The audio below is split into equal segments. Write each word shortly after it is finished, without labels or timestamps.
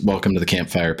Welcome to the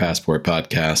Campfire Passport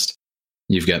Podcast.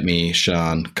 You've got me,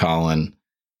 Sean, Colin,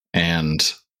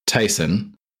 and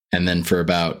Tyson. And then for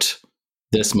about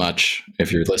this much,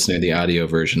 if you're listening to the audio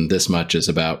version, this much is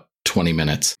about 20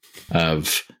 minutes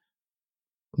of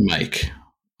Mike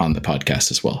on the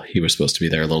podcast as well. He was supposed to be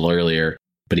there a little earlier,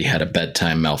 but he had a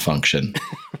bedtime malfunction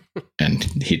and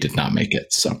he did not make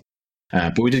it. So,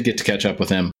 but we did get to catch up with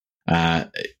him. I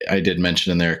did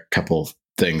mention in there a couple of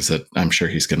things that I'm sure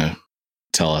he's going to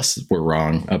tell us we're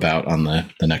wrong about on the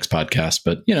next podcast,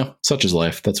 but you know, such is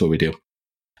life. That's what we do.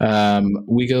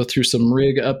 We go through some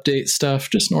rig update stuff,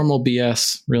 just normal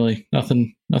BS, really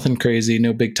nothing crazy,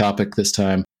 no big topic this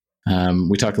time.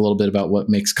 We talk a little bit about what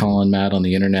makes Colin mad on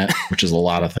the internet, which is a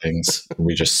lot of things.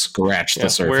 We just scratch the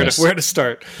surface. Where to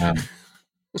start?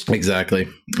 Exactly.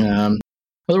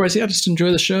 Otherwise, yeah, just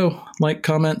enjoy the show. Like,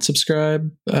 comment, subscribe,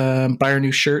 buy our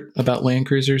new shirt about Land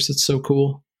Cruisers. It's so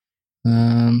cool.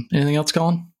 Anything else,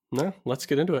 Colin? No, let's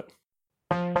get into it.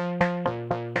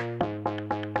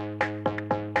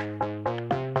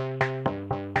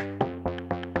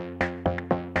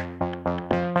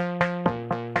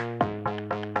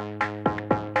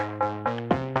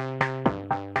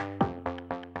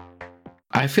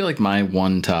 I feel like my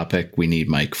one topic we need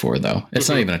Mike for, though. It's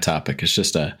not even a topic. It's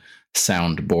just a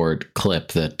soundboard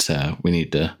clip that we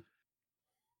need to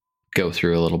go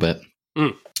through a little bit.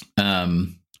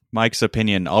 Mike's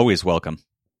opinion, always welcome.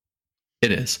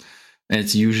 It is. And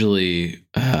it's usually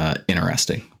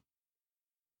interesting.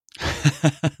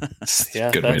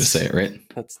 Yeah, good way to say it, right?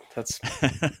 That's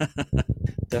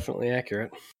definitely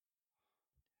accurate.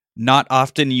 Not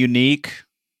often unique,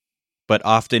 but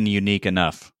often unique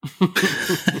enough.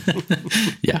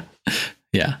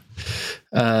 Yeah.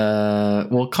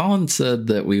 Well, Colin said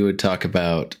that we would talk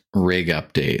about rig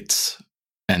updates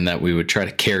and that we would try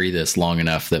to carry this long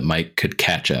enough that Mike could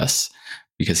catch us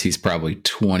because he's probably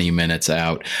 20 minutes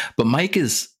out. But Mike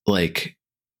is like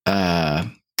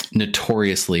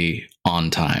notoriously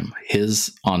on time.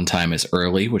 His on time is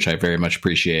early, which I very much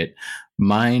appreciate.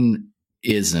 Mine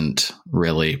isn't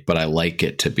really, but I like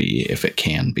it to be if it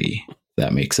can be. If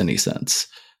that makes any sense.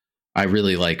 I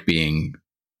really like being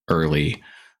early,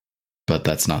 but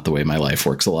that's not the way my life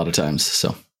works a lot of times.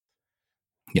 So,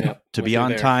 yeah. To be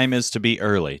on time is to be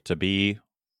early. To be,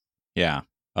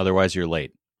 otherwise you're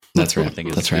late. That's right. I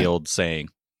think it's the old saying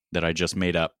that I just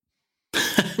made up.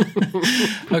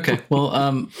 Okay.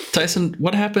 Well, Tyson,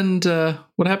 what happened?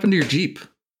 What happened to your Jeep?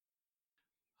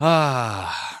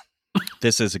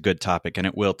 This is a good topic, and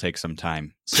it will take some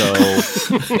time. So,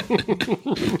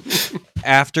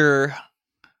 after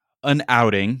an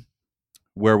outing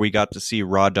where we got to see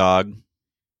Raw Dog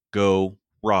go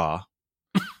raw,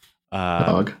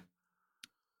 dog,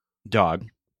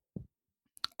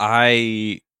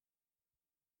 I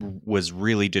was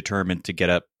really determined to get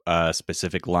up a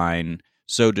specific line.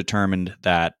 So determined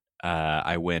that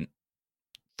I went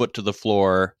foot to the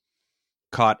floor,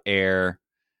 caught air,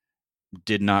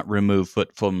 did not remove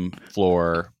foot from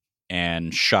floor,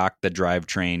 and shocked the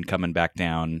drivetrain coming back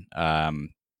down.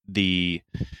 The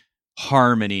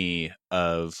harmony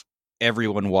of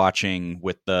everyone watching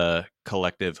with the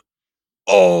collective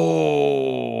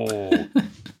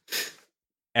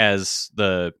as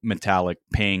the metallic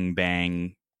ping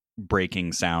bang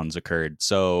breaking sounds occurred.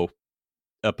 So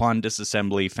upon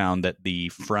disassembly, found that the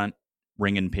front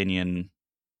ring and pinion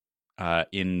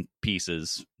in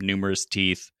pieces, numerous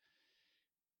teeth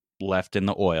left in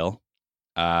the oil.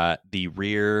 The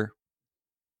rear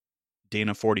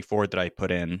Dana 44 that I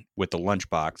put in with the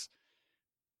lunchbox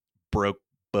broke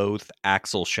both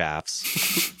axle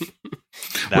shafts.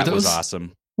 That was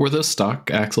awesome. Were those stock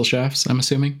axle shafts, I'm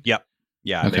assuming? Yep.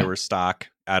 Yeah, okay. They were stock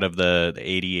out of the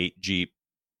 88 Jeep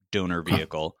donor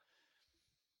vehicle.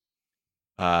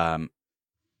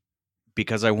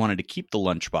 Because I wanted to keep the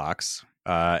lunchbox,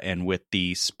 and with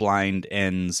the splined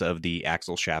ends of the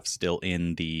axle shaft still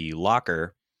in the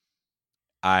locker,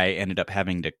 I ended up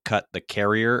having to cut the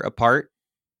carrier apart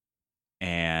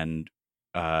and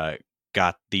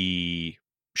got the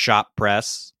shop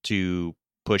press to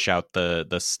push out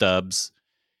the stubs.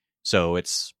 So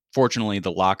it's fortunately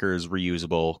the locker is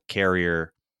reusable,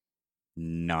 carrier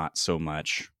not so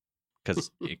much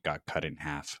because it got cut in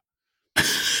half.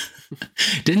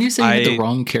 Didn't you say you had the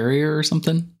wrong carrier or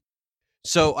something?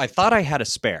 So I thought I had a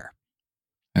spare.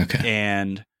 Okay.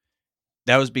 And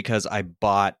that was because I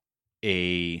bought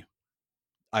the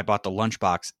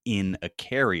lunchbox in a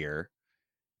carrier,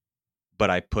 but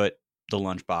I put the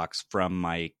lunchbox from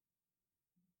my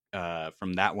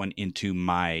from that one into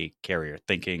my carrier,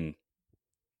 thinking,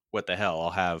 what the hell,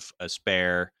 I'll have a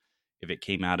spare. If it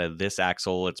came out of this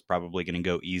axle, it's probably going to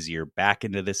go easier back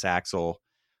into this axle.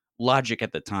 logic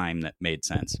at the time that made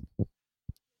sense.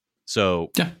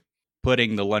 So Yeah.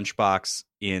 putting the lunchbox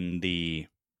in the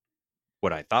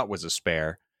what I thought was a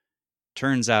spare,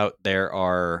 turns out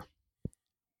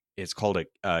it's called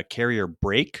a carrier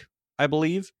brake, I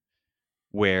believe,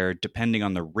 where depending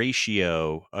on the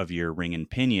ratio of your ring and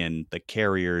pinion, the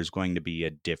carrier is going to be a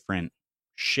different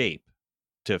shape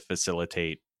to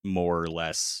facilitate more or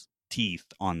less teeth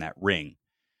on that ring.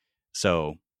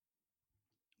 So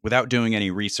without doing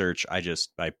any research, I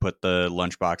put the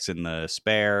lunchbox in the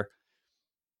spare,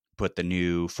 put the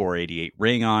new 488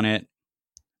 ring on it,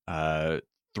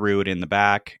 threw it in the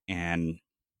back, and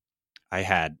I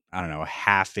had, I don't know, a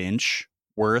 ½ inch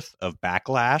worth of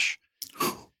backlash.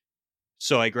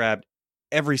 So I grabbed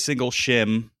every single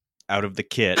shim out of the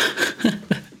kit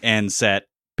and set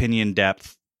pinion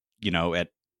depth, at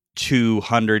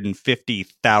 250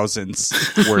 thousandths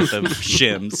worth of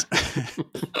shims,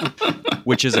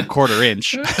 which is a ½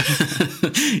 inch.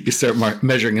 You start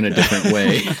measuring in a different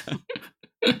way.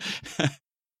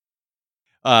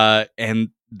 And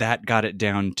that got it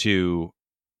down to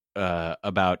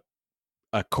about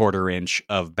a ½ inch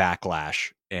of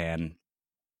backlash, and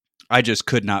I just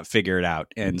could not figure it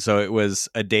out. And so it was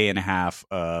a day and a half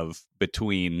of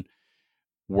between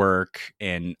work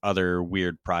and other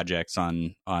weird projects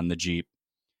on the Jeep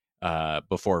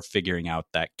before figuring out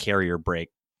that carrier brake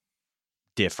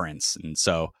difference. And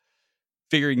so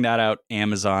figuring that out,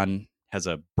 Amazon has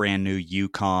a brand new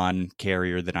Yukon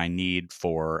carrier that I need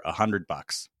for $100.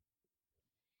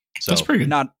 So that's pretty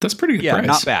good. That's pretty good. Yeah, price.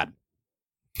 Not bad.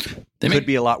 Could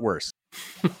be a lot worse.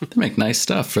 They make nice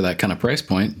stuff for that kind of price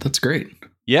point. That's great.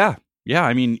 Yeah.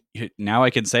 I mean, now I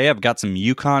can say I've got some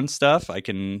Yukon stuff. I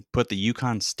can put the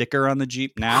Yukon sticker on the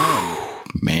Jeep now.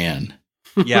 Man.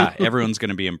 Yeah, everyone's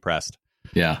going to be impressed.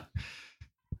 Yeah.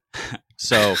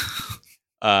 So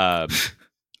I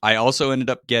also ended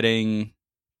up getting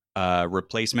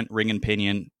replacement ring and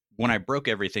pinion. When I broke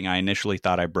everything, I initially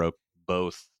thought I broke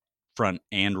both front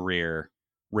and rear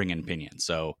ring and pinion.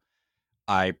 So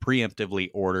I preemptively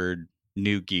ordered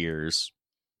new gears.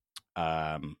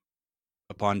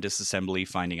 Upon disassembly,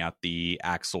 finding out the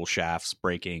axle shafts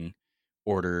breaking,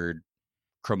 ordered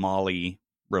chromoly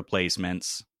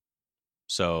replacements.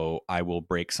 So I will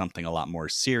break something a lot more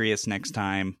serious next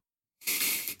time.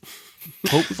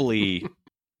 Hopefully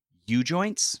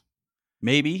U-joints,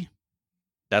 maybe.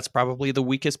 That's probably the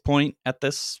weakest point at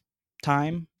this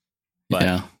time.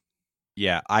 But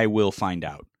yeah, I will find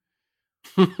out.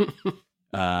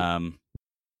 Man,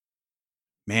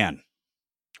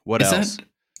 what else?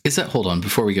 Is that, hold on,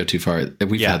 before we go too far,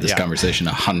 we've had this conversation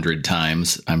 100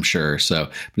 times, I'm sure. So,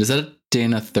 but is that a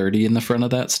Dana 30 in the front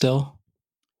of that still?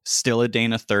 Still a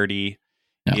Dana 30.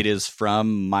 Yeah. It is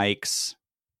from Mike's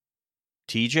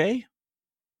TJ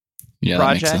project.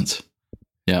 That makes sense.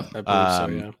 Yeah. I believe so,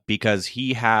 yeah. Because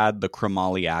he had the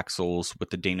chromoly axles with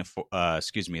the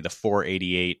the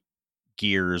 488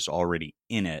 gears already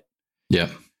in it. Yeah.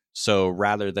 So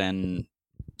rather than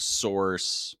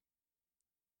source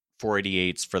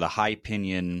 488s for the high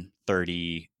pinion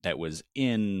 30 that was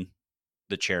in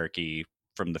the Cherokee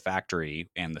from the factory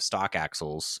and the stock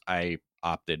axles,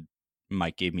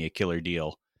 Mike gave me a killer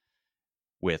deal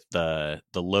with the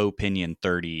low pinion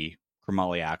 30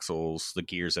 chromoly axles, the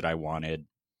gears that I wanted,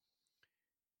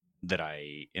 that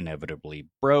I inevitably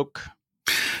broke.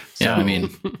 Yeah, I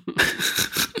mean,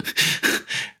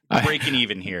 breaking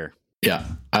even here. Yeah,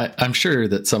 I'm sure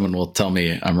that someone will tell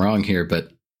me I'm wrong here,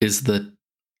 but is the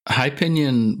high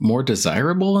pinion more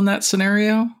desirable in that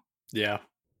scenario? Yeah,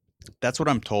 that's what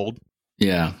I'm told.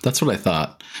 Yeah, that's what I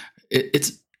thought.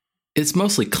 It's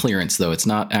mostly clearance, though. It's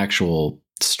not actual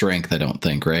strength, I don't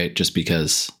think, right? Just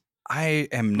because I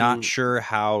am not sure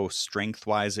how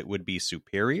strength-wise it would be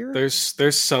superior. There is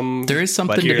something to be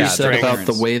said about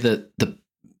the way that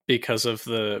because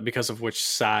of which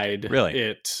side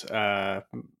really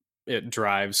it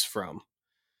drives from,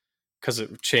 because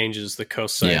it changes the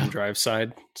coast side and drive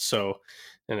side. So,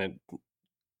 and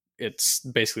it's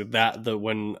basically that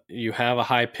when you have a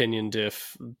high pinion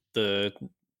diff, the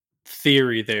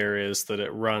theory there is that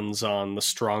it runs on the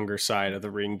stronger side of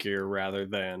the ring gear rather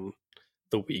than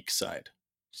the weak side.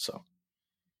 So,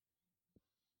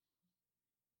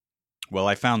 well,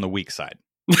 I found the weak side.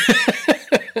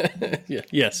 Yeah,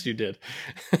 yes, you did.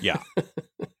 Yeah.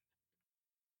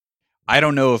 I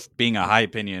don't know if being a high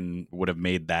pinion would have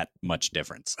made that much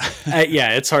difference.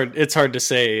 Yeah, it's hard to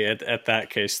say at that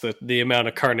case, that the amount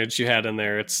of carnage you had in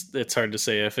there, it's hard to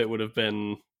say if it would have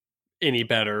been any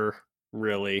better,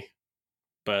 really.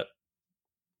 But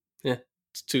yeah,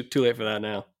 it's too late for that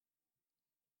now.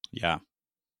 Yeah.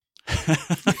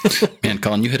 Man,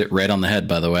 Colin, you hit it right on the head,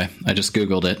 by the way. I just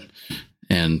Googled it.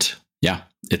 And yeah,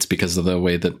 it's because of the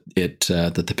way that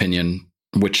that the pinion,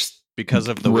 because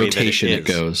of the rotation way that it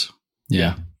goes.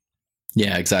 Yeah.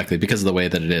 Yeah, exactly. Because of the way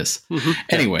that it is.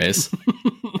 Anyways,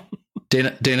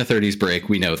 Dana 30's break.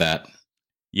 We know that.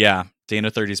 Yeah,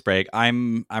 Dana 30's break.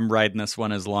 I'm riding this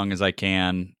one as long as I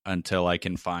can until I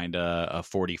can find a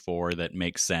 44 that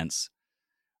makes sense.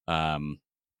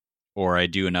 Or I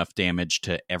do enough damage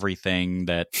to everything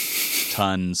that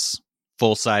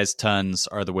full-size tons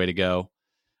are the way to go.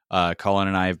 Colin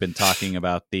and I have been talking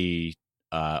about the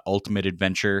Ultimate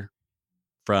Adventure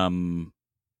from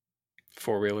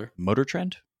Four-wheeler Motor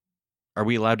Trend. Are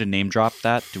we allowed to name drop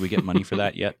that? Do we get money for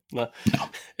that yet? No.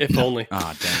 Only.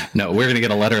 Oh, dang it. No, we're going to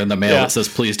get a letter in the mail that says,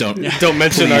 please don't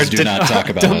mention please do not talk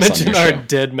about don't us mention on your our show.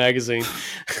 dead magazine.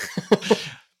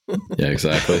 Yeah,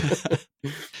 exactly.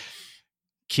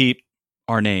 Keep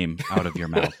our name out of your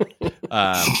mouth.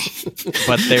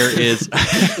 But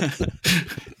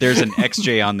there's an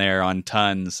XJ on there on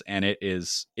tons, and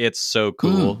it's so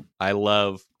cool. I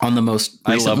love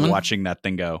watching that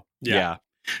thing go.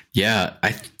 Yeah,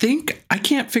 I think I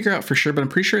can't figure out for sure, but I'm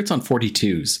pretty sure it's on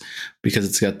 42s because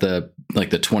it's got the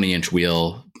 20-inch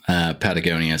wheel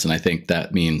Patagonias, and I think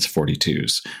that means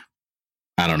 42s.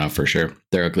 I don't know for sure.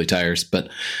 They're ugly tires, but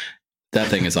that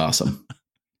thing is awesome.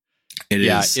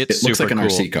 It looks like an cool.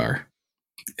 RC car.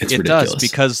 It ridiculous. Does,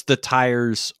 because the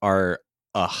tires are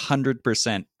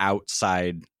 100%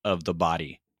 outside of the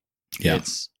body. Yeah,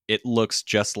 it looks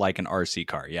just like an RC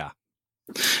car. Yeah.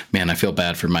 Man, I feel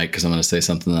bad for Mike because I'm going to say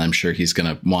something that I'm sure he's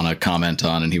going to want to comment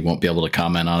on, and he won't be able to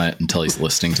comment on it until he's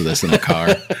listening to this in a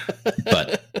car.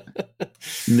 But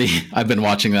I've been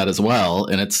watching that as well,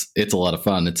 and it's a lot of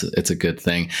fun. It's a good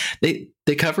thing.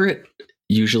 They cover it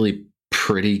usually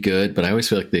pretty good, but I always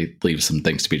feel like they leave some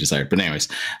things to be desired. But anyways,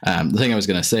 the thing I was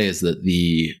going to say is that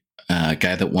the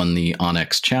guy that won the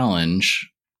Onyx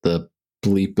Challenge, the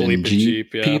Bleep and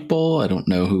Jeep people, I don't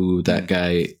know who that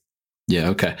guy. Yeah,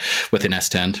 okay. With an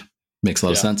S10. Makes a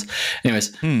lot of sense.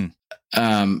 Anyways,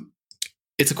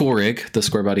 it's a cool rig, the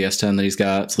square body S10 that he's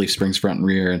got. It's leaf springs front and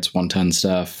rear. It's 110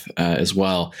 stuff as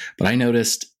well. But I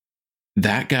noticed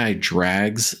that guy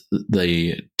drags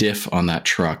the diff on that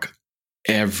truck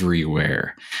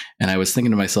everywhere. And I was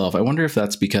thinking to myself, I wonder if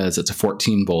that's because it's a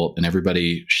 14 bolt and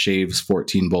everybody shaves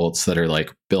 14 bolts that are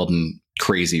like building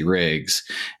crazy rigs.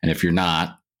 And if you're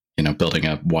not, building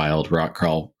a wild rock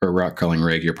crawling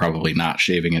rig, you're probably not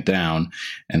shaving it down.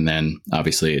 And then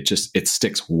obviously it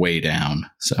sticks way down.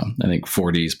 So I think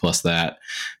 40s plus that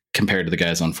compared to the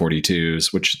guys on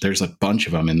 42s, which there's a bunch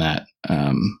of them in that,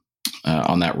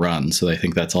 on that run. So I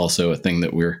think that's also a thing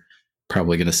that we're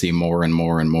probably going to see more and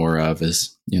more and more of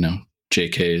is,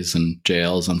 JKs and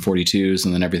JLs on 42s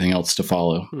and then everything else to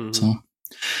follow. Mm-hmm. So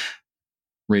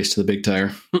race to the big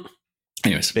tire.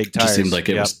 Anyways, big tires, just seemed like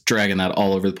it was dragging that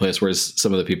all over the place, whereas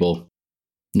some of the people,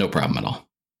 no problem at all.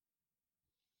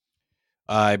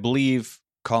 I believe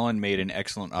Colin made an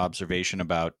excellent observation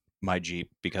about my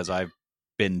Jeep because I've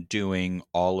been doing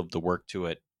all of the work to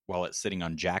it while it's sitting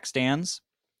on jack stands.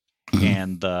 Mm-hmm.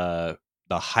 And the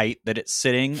height that it's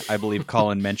sitting, I believe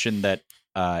Colin mentioned that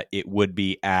it would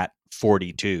be at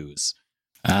 42s.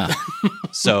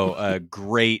 So a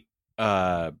great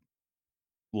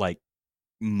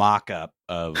mock-up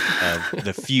of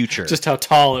the future. Just how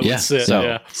tall it would sit.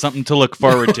 So something to look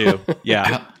forward to.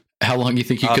 Yeah. How long do you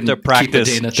think you can practice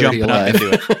keep a Dana 30 jumping alive? up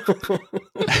into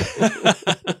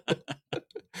it?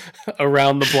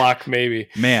 Around the block, maybe.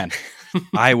 Man,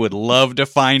 I would love to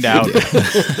find out.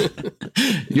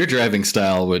 Your driving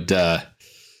style would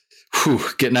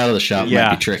getting out of the shop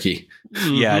might be tricky.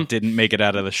 Yeah, it didn't make it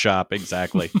out of the shop,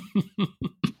 exactly.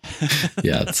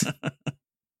 Yeah, it's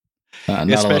not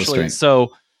especially a lot of strength.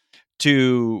 So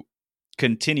to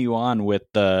continue on with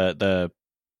the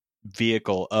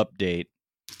vehicle update.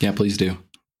 Yeah, please do.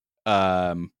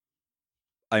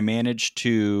 I managed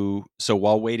to, so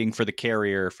while waiting for the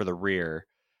carrier for the rear,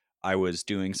 I was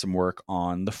doing some work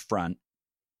on the front,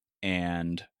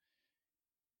 and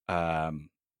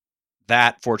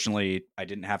that fortunately I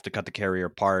didn't have to cut the carrier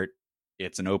apart.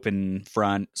 It's an open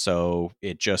front, so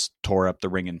it just tore up the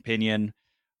ring and pinion.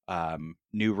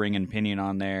 New ring and pinion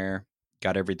on there,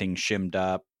 got everything shimmed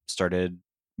up, started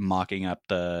mocking up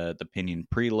the pinion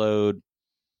preload,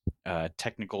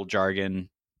 technical jargon,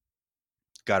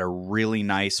 got a really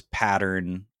nice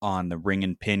pattern on the ring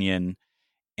and pinion,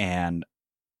 and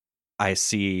I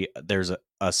see there's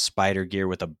a spider gear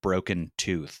with a broken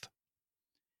tooth.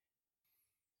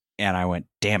 And I went,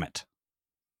 damn it.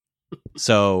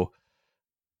 So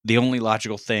the only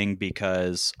logical thing,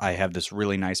 because I have this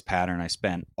really nice pattern, I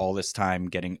spent all this time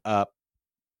getting up,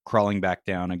 crawling back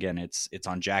down. Again, it's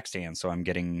on jack stand, so I'm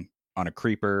getting on a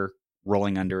creeper,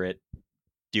 rolling under it,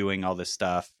 doing all this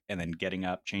stuff, and then getting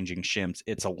up, changing shims.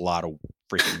 It's a lot of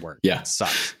freaking work. Yeah. It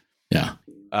sucks. Yeah.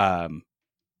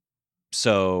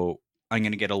 So I'm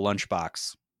going to get a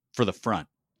lunchbox for the front,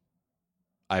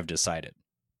 I've decided.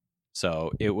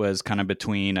 So it was kind of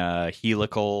between a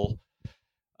helical,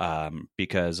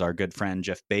 because our good friend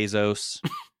Jeff Bezos,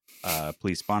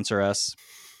 please sponsor us.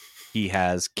 He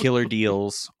has killer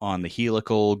deals on the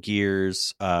helical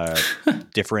gears,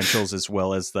 differentials, as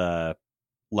well as the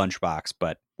lunchbox,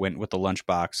 but went with the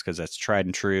lunchbox because that's tried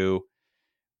and true.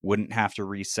 Wouldn't have to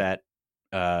reset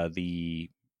the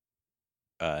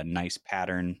nice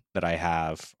pattern that I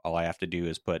have. All I have to do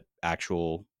is put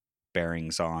actual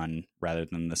bearings on rather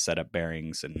than the setup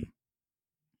bearings, and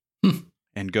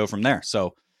go from there.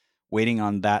 So waiting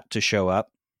on that to show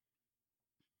up,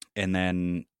 and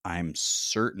then I'm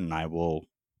certain I will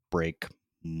break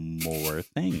more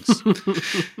things.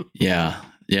 Yeah.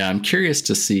 I'm curious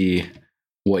to see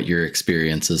what your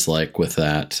experience is like with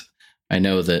that. I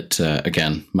know that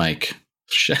again, Mike.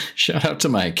 Shout out to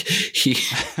Mike.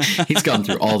 He's gone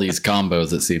through all these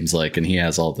combos, it seems like, and he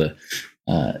has all the,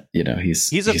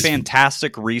 he's a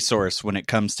fantastic resource when it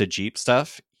comes to Jeep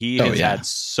stuff. He has had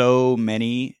so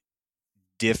many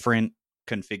different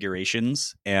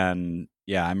configurations, and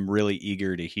I'm really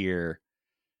eager to hear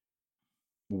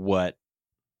what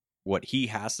he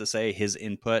has to say, his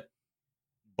input,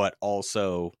 but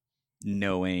also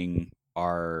knowing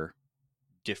our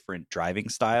different driving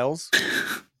styles.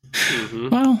 Mm-hmm.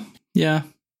 Well, yeah,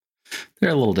 they're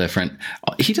a little different.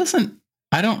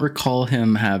 I don't recall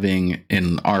him having,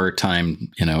 in our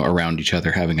time, around each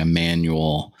other, having a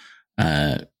manual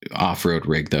off-road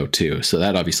rig though too. So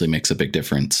that obviously makes a big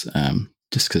difference.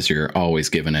 Just because you're always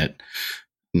giving it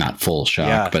not full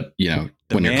shock, but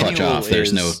when you're clutch off,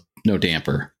 there's no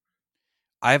damper.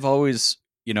 I've always,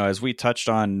 as we touched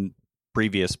on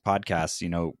previous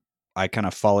podcasts, I kind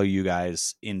of follow you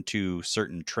guys into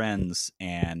certain trends,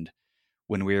 and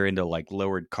when we were into like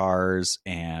lowered cars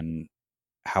and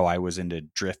how I was into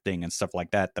drifting and stuff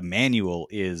like that, the manual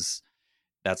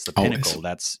that's the pinnacle.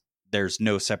 Always. There's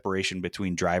no separation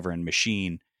between driver and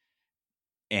machine,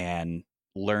 and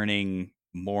learning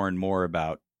more and more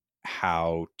about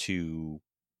how to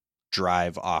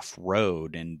drive off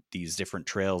road and these different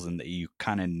trails, and that you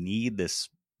kind of need this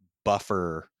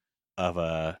buffer of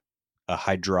a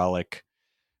hydraulic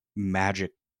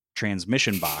magic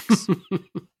transmission box.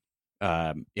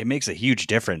 It makes a huge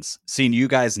difference. Seeing you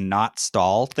guys not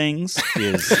stall things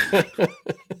is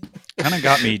kind of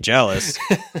got me jealous.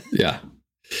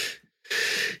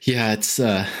 Yeah, it's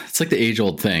like the age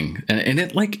old thing, and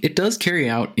it does carry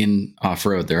out in off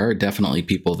road. There are definitely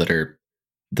people that are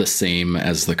the same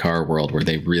as the car world, where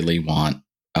they really want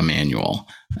a manual.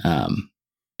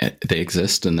 They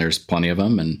exist, and there's plenty of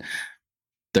them, and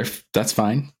that's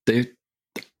fine.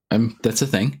 That's a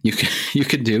thing you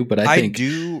can do, but I think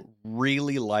do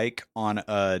really like on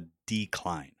a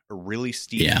decline, a really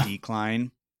steep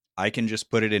decline. I can just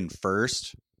put it in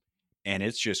first, and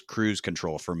it's just cruise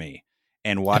control for me.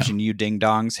 And watching you ding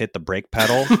dongs hit the brake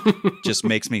pedal just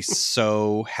makes me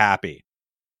so happy.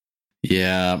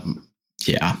 Yeah.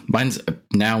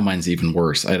 Mine's even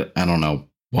worse. I don't know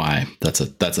why. That's a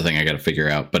thing I got to figure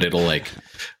out. But it'll like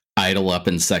idle up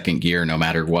in second gear no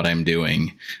matter what I'm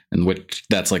doing, and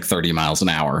that's like 30 miles an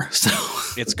hour. So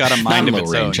it's got a mind of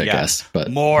its range, own, I guess.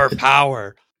 But more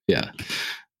power. Yeah,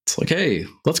 it's like, hey,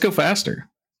 let's go faster.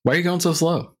 Why are you going so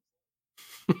slow?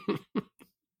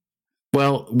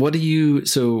 Well,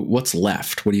 what's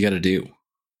left? What do you got to do?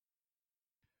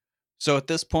 So at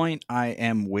this point, I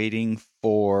am waiting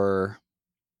for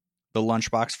the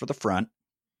lunchbox for the front.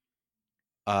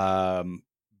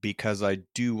 Because I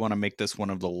do want to make this one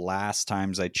of the last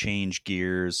times I change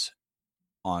gears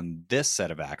on this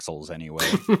set of axles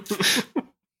anyway.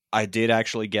 I did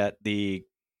actually get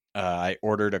I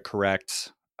ordered a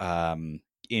correct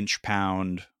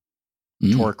inch-pound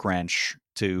torque wrench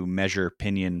to measure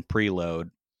pinion preload.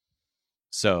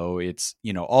 So it's,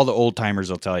 all the old timers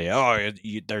will tell you,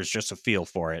 there's just a feel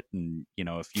for it. And,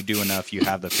 if you do enough, you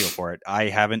have the feel for it. I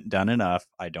haven't done enough.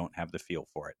 I don't have the feel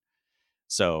for it.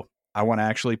 So I want to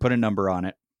actually put a number on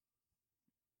it,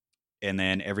 and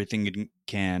then everything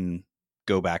can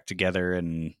go back together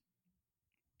and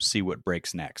see what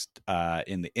breaks next.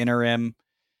 In the interim,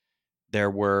 there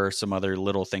were some other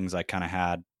little things I kind of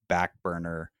had back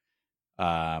burner.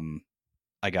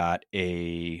 I got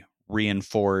a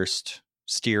reinforced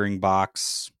steering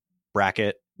box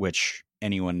bracket, which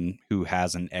anyone who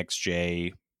has an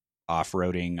XJ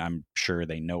off-roading, I'm sure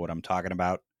they know what I'm talking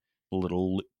about. The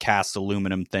little cast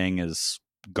aluminum thing is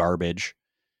garbage.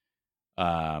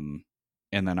 And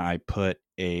then I put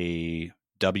a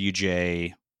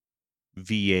WJ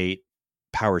V8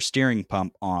 power steering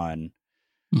pump on.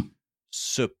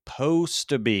 Supposed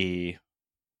to be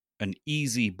an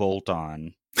easy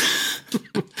bolt-on.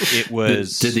 It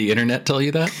was. Did the internet tell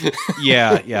you that?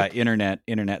 Yeah.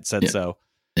 Internet said so.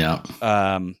 Yeah.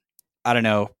 I don't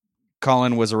know.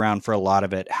 Colin was around for a lot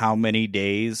of it. How many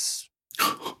days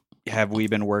have we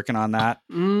been working on that?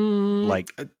 Like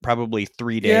probably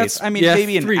 3 days. Yeah,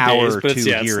 maybe an hour or two it's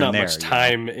here it's and not there. much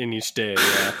time in each day.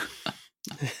 Yeah.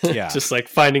 Yeah. Just like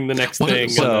finding the next thing.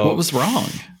 What was wrong?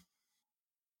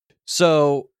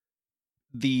 So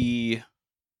the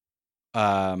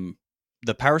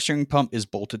power steering pump is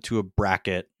bolted to a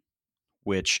bracket,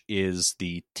 which is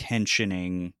the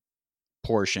tensioning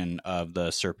portion of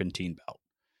the serpentine belt.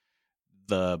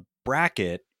 The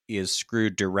bracket is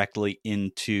screwed directly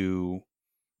into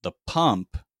the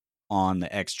pump on the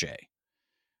XJ.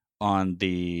 On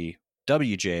the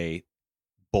WJ,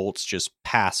 bolts just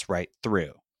pass right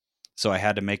through. So I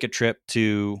had to make a trip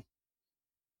to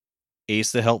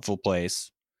Ace the Helpful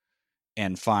Place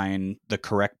and find the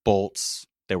correct bolts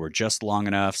that were just long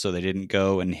enough so they didn't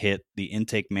go and hit the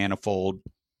intake manifold,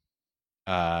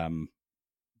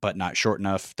 but not short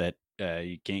enough that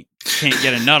you can't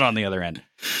get a nut on the other end.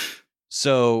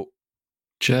 So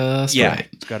just right.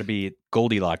 It's got to be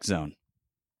Goldilocks zone.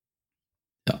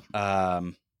 Yeah.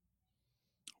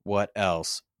 What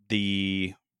else?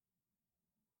 The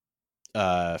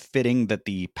fitting that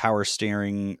the power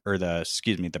steering or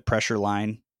the pressure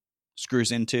line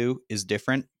screws into is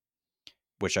different,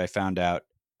 which I found out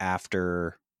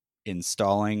after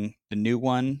installing the new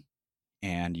one,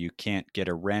 and you can't get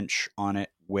a wrench on it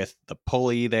with the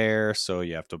pulley there, so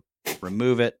you have to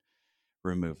remove it,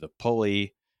 remove the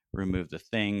pulley, remove the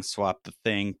thing, swap the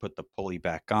thing, put the pulley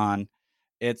back on.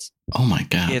 Oh my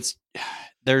God.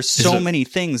 There's so many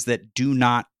things that do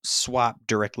not swap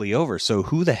directly over. So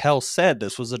who the hell said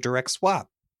this was a direct swap?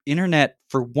 Internet,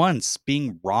 for once,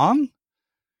 being wrong?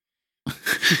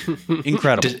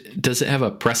 Incredible. Does it have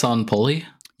a press-on pulley?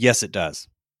 Yes, it does.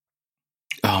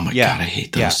 Oh my God, I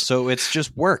hate those. Yeah, so it's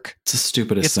just work. It's the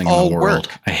stupidest thing in the world.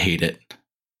 Work. I hate it.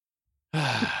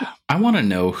 I want to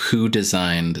know who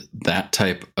designed that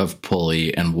type of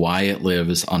pulley and why it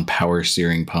lives on power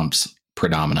steering pumps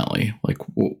predominantly. Like,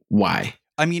 why?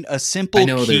 I mean, a simple I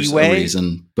know there's keyway, a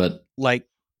reason, but like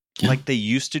they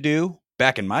used to do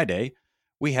back in my day,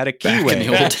 we had a back keyway.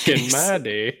 In my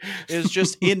day, it was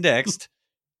just indexed.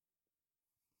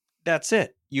 That's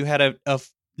it. You had a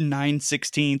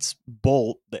 9/16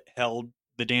 bolt that held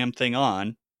the damn thing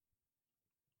on,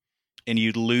 and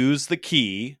you'd lose the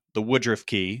key, the Woodruff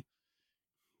key,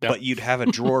 but you'd have a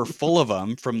drawer full of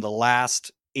them from the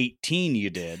last 18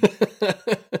 you did.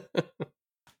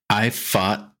 I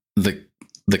fought the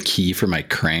key for my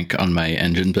crank on my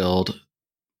engine build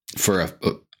for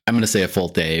I'm going to say a full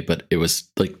day, but it was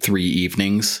like 3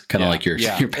 evenings, kind of like your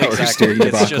power steering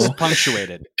debacle. It's just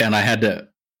punctuated. And I had to,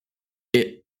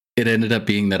 it ended up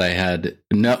being that I had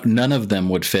none of them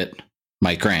would fit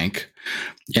my crank,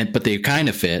 but they kind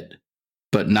of fit,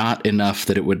 but not enough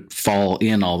that it would fall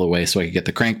in all the way so I could get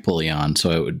the crank pulley on.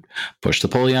 So I would push the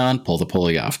pulley on, pull the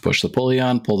pulley off, push the pulley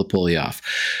on, pull the pulley off.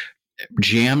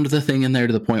 Jammed the thing in there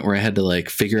to the point where I had to like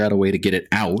figure out a way to get it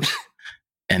out.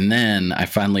 And then I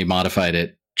finally modified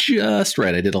it just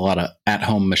right. I did a lot of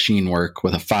at-home machine work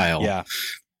with a file. Yeah.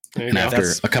 And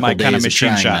after a couple of days of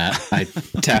trying that, I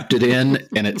tapped it in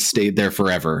and it stayed there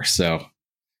forever. So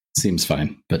it seems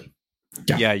fine. But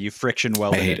yeah, you friction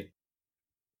welded I hate it.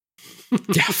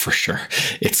 Yeah, for sure.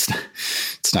 It's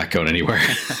not going anywhere.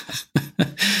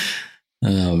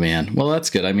 Oh man. Well,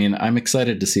 that's good. I mean, I'm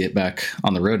excited to see it back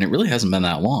on the road, and it really hasn't been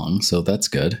that long, so that's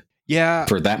good. Yeah.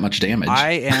 For that much damage.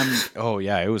 Oh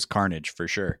yeah, it was carnage for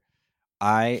sure.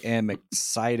 I am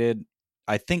excited.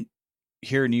 I think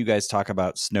hearing you guys talk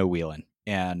about snow wheeling,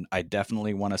 and I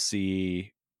definitely want to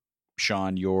see,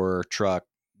 Sean, your truck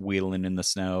wheeling in the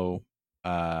snow.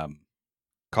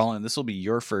 Colin, this will be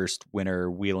your first winter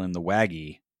wheeling the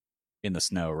Waggy in the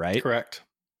snow, right? Correct.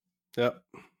 Yep.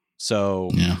 So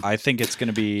I think it's going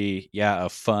to be, a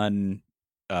fun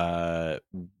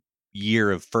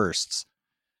year of firsts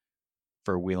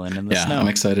for wheeling in the snow. I'm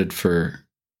excited for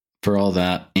all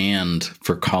that and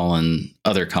for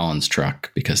other Colin's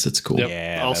truck because it's cool. Yep.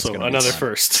 Yeah. Also another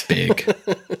first. Big.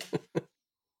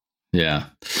 Yeah.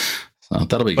 So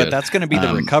that'll be good. But that's going to be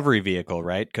the recovery vehicle,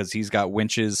 right? Because he's got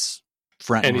winches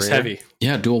front and he's rear. heavy.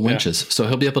 Yeah, dual winches. So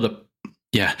he'll be able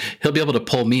to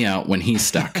pull me out when he's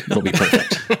stuck. It'll be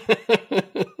perfect.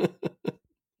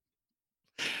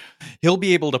 he'll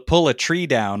be able to pull a tree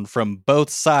down from both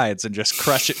sides and just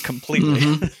crush it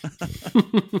completely.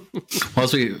 Well,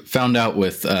 as we found out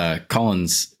with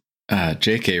Colin's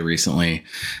JK recently,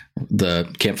 the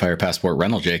Campfire Passport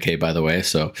rental JK, by the way.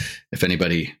 So if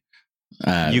anybody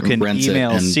you can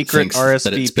email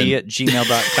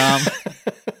secretrsvp@gmail.com.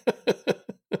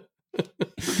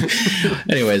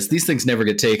 Anyways, these things never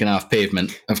get taken off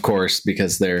pavement, of course,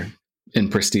 because they're in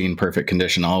pristine, perfect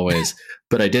condition always.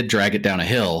 But I did drag it down a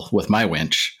hill with my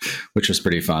winch, which was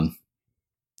pretty fun.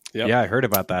 Yep. Yeah, I heard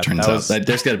about that. Turns out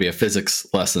there's got to be a physics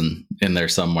lesson in there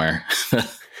somewhere.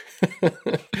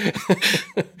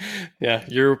 Yeah,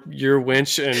 your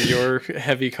winch and your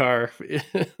heavy car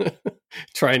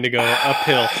trying to go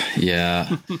uphill.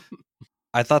 Yeah.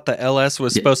 I thought the LS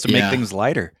was supposed to make things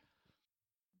lighter.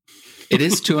 It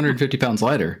is 250 pounds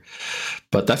lighter,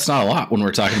 but that's not a lot when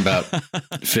we're talking about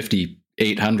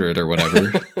 5,800 or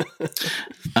whatever.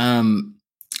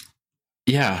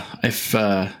 Yeah,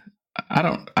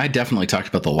 I definitely talked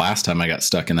about the last time I got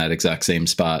stuck in that exact same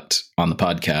spot on the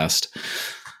podcast.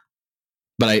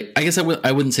 But I guess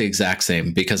I wouldn't say exact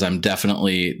same, because I'm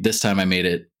definitely, this time I made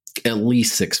it at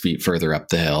least 6 feet further up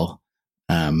the hill,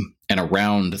 and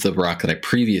around the rock that I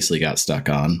previously got stuck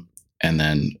on, and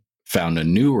then found a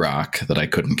new rock that I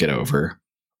couldn't get over,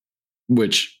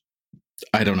 which,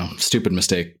 I don't know, stupid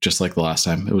mistake, just like the last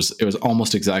time. It was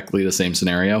almost exactly the same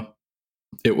scenario.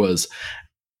 It was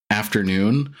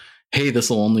afternoon. Hey, this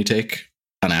will only take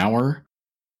an hour,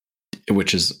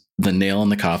 which is the nail in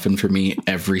the coffin for me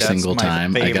every single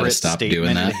time. I got to stop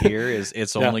doing that. Here is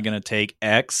it's only going to take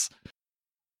X.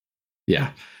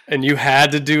 Yeah. And you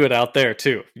had to do it out there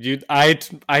too. I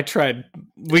tried.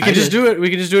 We can just do it. We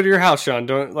can just do it at your house, Sean.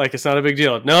 Don't, like, it's not a big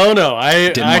deal. No,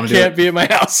 I can't be at my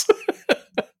house.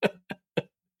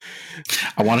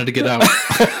 I wanted to get out.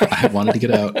 I wanted to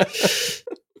get out.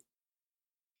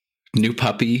 New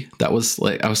puppy. That was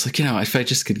like, I was like, if I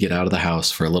just could get out of the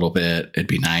house for a little bit, it'd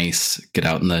be nice. Get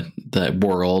out in the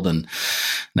world and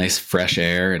nice fresh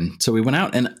air. And so we went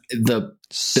out, and the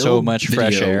so much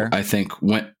fresh air, I think,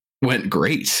 went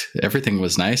great. Everything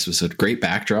was nice. It was a great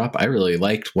backdrop. I really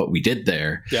liked what we did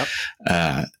there. Yep.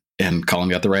 And Colin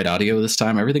got the right audio this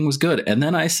time. Everything was good. And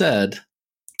then I said,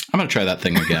 I'm going to try that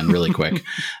thing again really quick.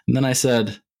 And then I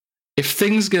said, if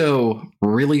things go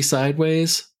really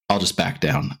sideways, I'll just back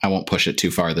down. I won't push it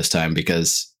too far this time,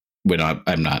 because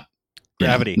I'm not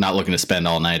gravity, not looking to spend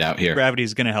all night out here.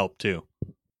 Gravity's going to help too.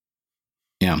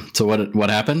 Yeah. So what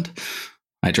happened?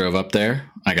 I drove up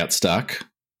there. I got stuck.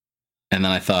 And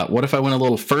then I thought, what if I went a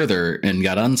little further and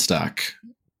got unstuck?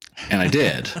 And I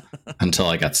did until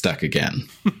I got stuck again.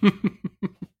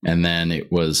 And then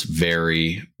it was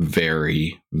very,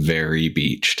 very, very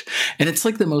beached. And it's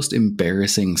like the most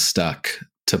embarrassing stuck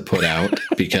to put out,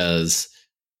 because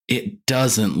it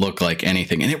doesn't look like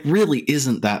anything. And it really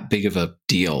isn't that big of a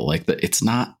deal. Like, it's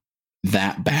not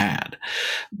that bad.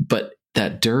 But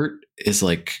that dirt is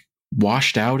like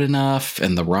washed out enough,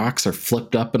 and the rocks are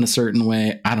flipped up in a certain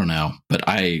way. I don't know, but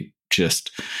I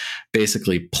just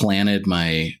basically planted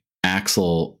my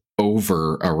axle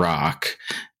over a rock.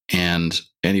 And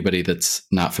anybody that's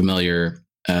not familiar,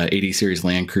 80 series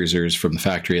Land Cruisers from the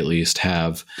factory, at least,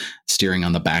 have steering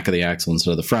on the back of the axle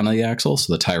instead of the front of the axle.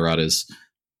 So the tie rod is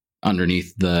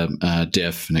underneath the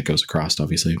diff, and it goes across,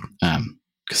 obviously.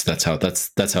 Because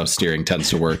that's how steering tends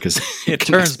to work. Is it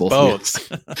turns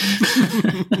both.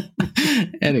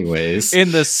 Anyways,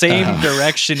 in the same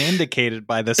direction indicated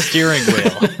by the steering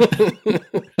wheel,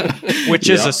 which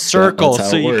is a circle,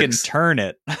 so you can turn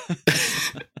it.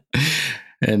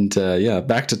 And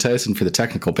back to Tyson for the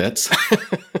technical bits.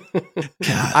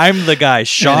 I'm the guy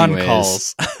Sean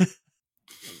calls.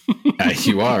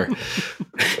 You are.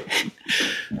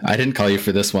 I didn't call you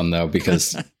for this one, though,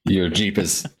 because your Jeep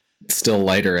is still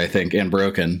lighter, I think, and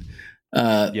broken.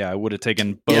 I would have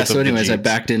taken both. Yeah. So, anyways, I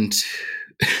packed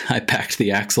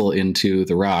the axle into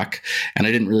the rock, and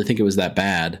I didn't really think it was that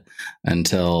bad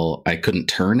until I couldn't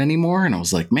turn anymore, and I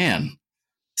was like, man,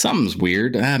 something's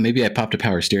weird. Maybe I popped a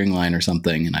power steering line or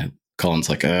something. And Colin's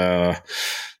like,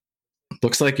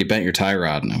 looks like you bent your tie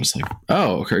rod. And I was like,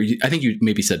 oh, okay. I think you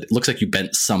maybe said, it looks like you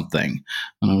bent something.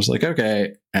 And I was like,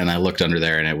 okay. And I looked under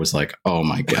there, and it was like, oh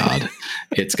my God,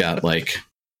 it's got like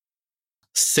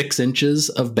 6 inches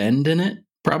of bend in it.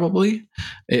 Probably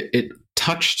it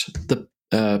touched the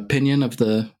pinion of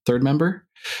the third member,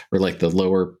 or like the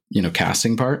lower,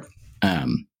 casting part.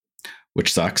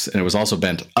 Which sucks. And it was also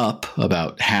bent up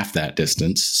about half that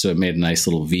distance. So it made a nice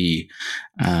little V.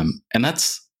 And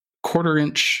that's 1/4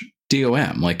 inch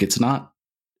DOM. Like, it's not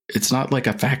like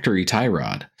a factory tie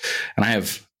rod. And I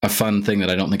have a fun thing that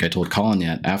I don't think I told Colin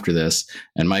yet after this,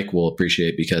 and Mike will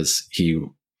appreciate because he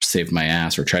saved my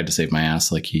ass, or tried to save my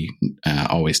ass, like he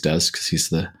always does, because he's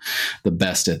the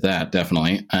best at that,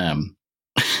 definitely.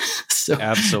 So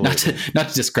Absolutely. not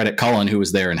to discredit Colin, who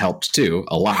was there and helped too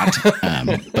a lot,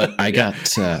 but I got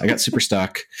super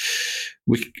stuck.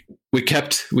 We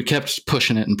kept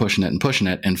pushing it and pushing it and pushing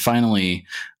it, and finally,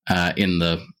 in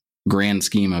the grand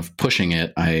scheme of pushing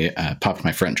it, I popped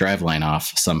my front driveline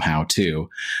off somehow too.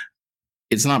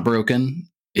 It's not broken.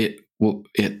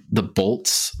 The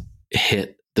bolts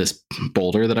hit this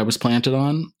boulder that I was planted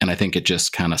on, and I think it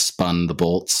just kind of spun the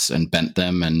bolts and bent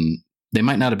them, and they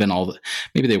might not have been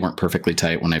maybe they weren't perfectly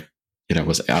tight when I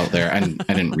was out there. I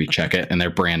didn't recheck it, and they're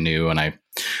brand new, and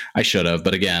I should have,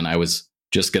 but again, I was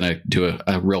just gonna do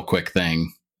a real quick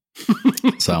thing.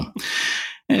 So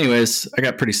anyways, I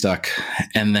got pretty stuck.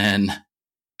 And then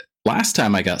last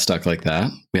time I got stuck like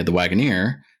that, we had the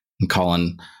Wagoneer, and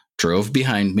Colin drove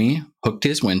behind me, hooked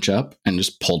his winch up, and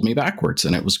just pulled me backwards.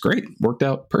 And it was great. Worked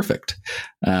out perfect.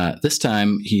 This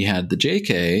time he had the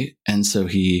JK, and so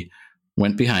he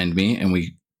went behind me, and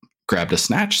we grabbed a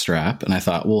snatch strap, and I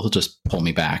thought, well, he'll just pull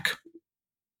me back.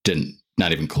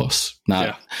 Not even close.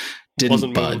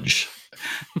 Didn't budge.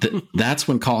 That's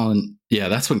when Colin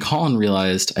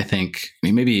realized, I think,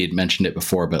 maybe he'd mentioned it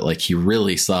before, but like he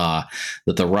really saw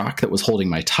that the rock that was holding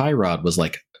my tie rod was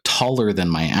like taller than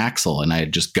my axle, and I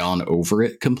had just gone over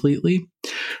it completely.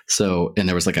 So, and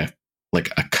there was like a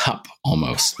cup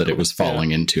almost that it was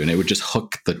falling into, and it would just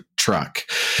hook the truck.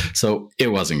 So it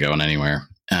wasn't going anywhere.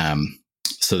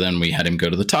 So then we had him go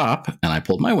to the top, and I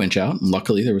pulled my winch out, and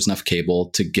luckily there was enough cable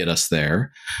to get us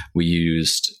there. We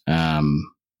used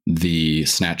the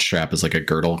snatch strap as like a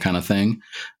girdle kind of thing,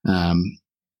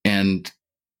 and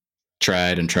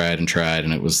tried,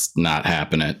 and it was not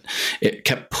happening. It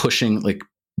kept pushing, like,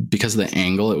 because of the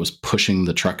angle, it was pushing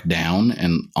the truck down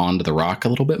and onto the rock a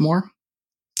little bit more.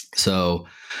 So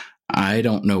I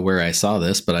don't know where I saw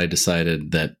this, but I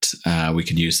decided that we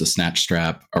could use the snatch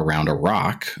strap around a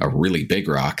rock, a really big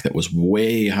rock that was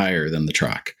way higher than the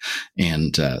truck.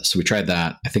 And so we tried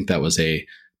that. I think that was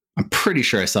I'm pretty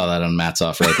sure I saw that on Matt's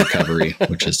Off-Road Recovery,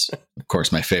 which is, of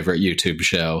course, my favorite YouTube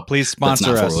show. Please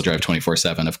sponsor us. 4-wheel drive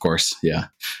 24/7, of course. Yeah.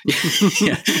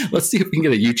 Yeah. Let's see if we can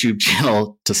get a YouTube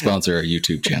channel to sponsor our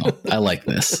YouTube channel. I like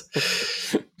this.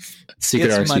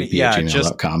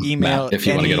 secretrsvp@gmail.com. Email Matt, if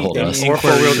you want to get a hold of us. Or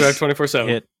 4-wheel drive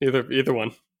 24/7. Either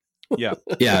one. Yeah.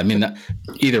 Yeah, I mean,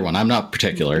 either one. I'm not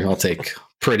particular. I'll take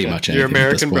pretty much anything. Your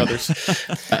American brothers.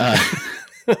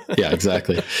 Yeah,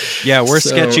 exactly. Yeah, we're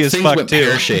sketchy as fuck too.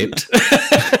 Pear-shaped.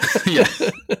 Yeah.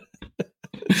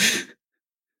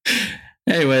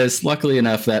 Anyways, luckily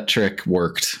enough, that trick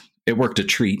worked. It worked a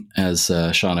treat, as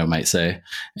Shawno might say,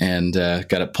 and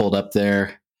got it pulled up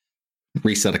there,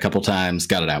 reset a couple times,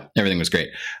 got it out. Everything was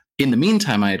great. In the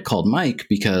meantime, I had called Mike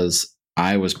because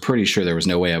I was pretty sure there was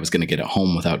no way I was going to get it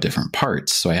home without different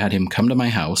parts. So I had him come to my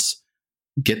house,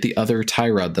 get the other tie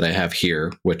rod that I have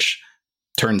here, which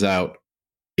turns out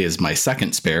is my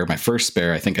second spare. My first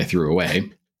spare, I think I threw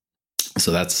away.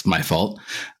 So that's my fault.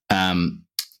 And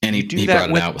he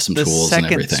brought it out with some tools and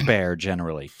everything. Second spare,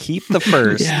 generally. Keep the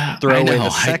first, throw away the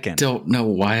second. I don't know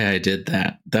why I did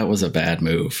that. That was a bad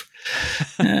move.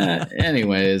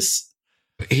 Anyways,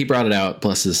 he brought it out,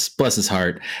 bless his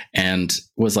heart, and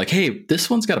was like, hey, this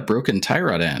one's got a broken tie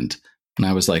rod end. And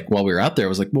I was like, while we were out there, I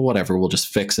was like, well, whatever, we'll just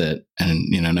fix it. And,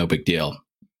 no big deal.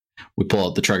 We pull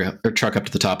out the truck up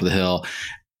to the top of the hill.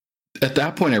 At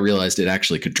that point, I realized it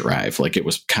actually could drive. Like, it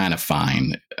was kind of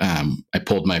fine. I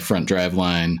pulled my front drive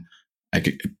line. I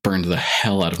burned the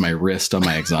hell out of my wrist on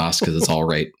my exhaust because it's all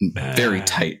very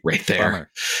tight right there.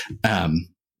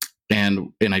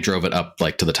 And I drove it up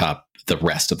like to the top the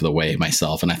rest of the way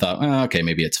myself. And I thought, okay,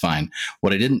 maybe it's fine.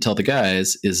 What I didn't tell the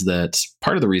guys is that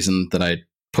part of the reason that I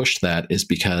pushed that is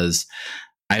because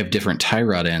I have different tie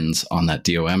rod ends on that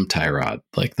DOM tie rod,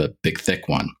 like the big thick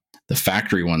one. The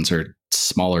factory ones are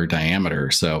smaller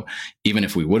diameter. So even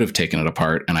if we would have taken it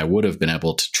apart and I would have been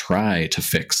able to try to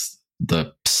fix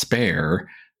the spare,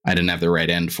 I didn't have the right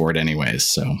end for it anyways.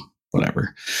 So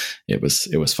whatever, it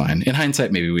was fine. In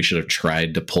hindsight, maybe we should have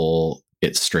tried to pull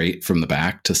it straight from the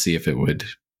back to see if it would,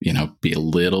 be a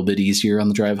little bit easier on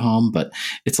the drive home, but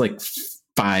it's like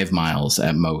 5 miles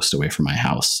at most away from my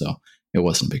house. So it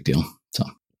wasn't a big deal. So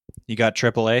you got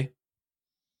AAA?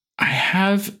 I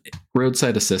have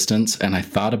roadside assistance, and I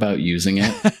thought about using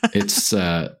it. It's,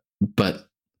 but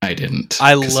I didn't.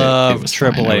 I love it was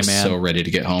AAA, fine. I was man. so ready to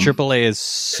get home. AAA is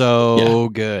so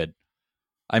good.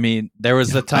 I mean, there was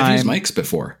the time I've used Mike's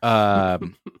before. I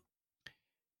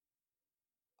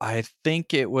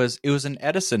think it was an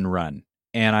Edison run,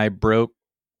 and I broke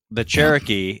the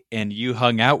Cherokee, and you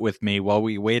hung out with me while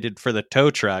we waited for the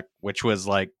tow truck, which was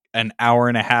like an hour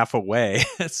and a half away.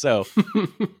 So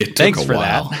It thanks took a for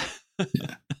while.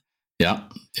 that. Yeah.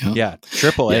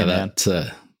 AAA, man.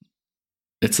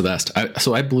 It's the best.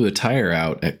 So I blew a tire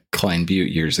out at Klein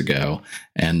Butte years ago,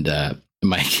 and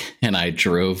Mike and I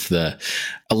drove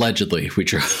allegedly we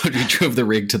drove the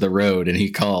rig to the road, and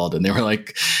he called, and they were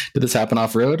like, "Did this happen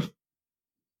off road?"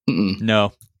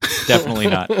 No, definitely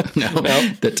not. No,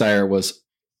 the tire was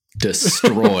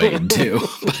destroyed too.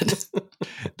 But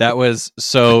that was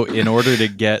so. In order to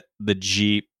get the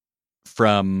Jeep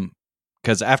from,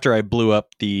 because after I blew up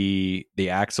the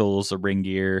axles, the ring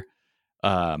gear,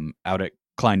 out at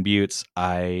Klein Buttes,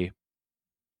 I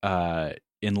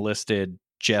enlisted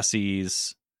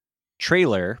Jesse's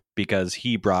trailer because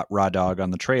he brought Raw Dog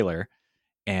on the trailer.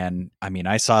 And I mean,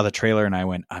 I saw the trailer and I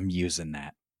went, I'm using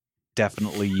that.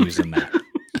 Definitely using that.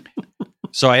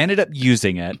 So I ended up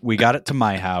using it. We got it to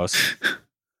my house.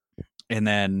 And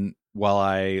then while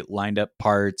I lined up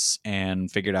parts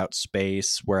and figured out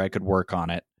space where I could work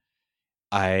on it,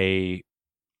 I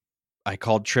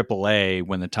called AAA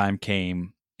when the time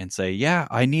came and say, yeah,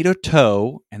 I need a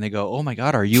tow. And they go, oh my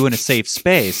God, are you in a safe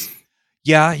space?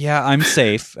 Yeah, I'm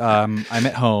safe. I'm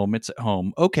at home. It's at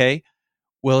home. Okay.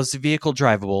 Well, is the vehicle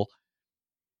drivable?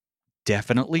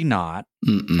 Definitely not.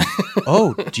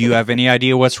 Oh, do you have any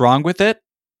idea what's wrong with it?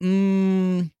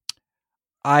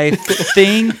 I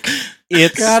think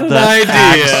it's got the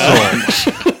axle.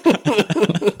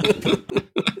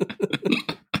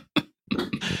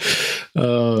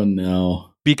 Oh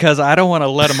no. Because I don't want to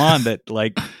let them on that,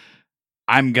 like,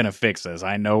 I'm going to fix this.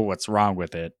 I know what's wrong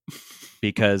with it.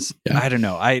 Because, I don't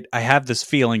know, I have this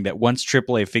feeling that once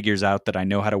AAA figures out that I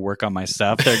know how to work on my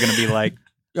stuff, they're going to be like,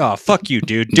 oh, fuck you,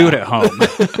 dude. Do it at home.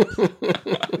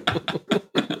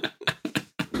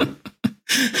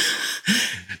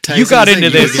 You got into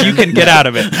this. You can get out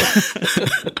of it.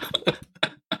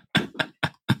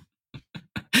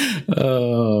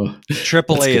 Oh,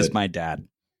 AAA is my dad.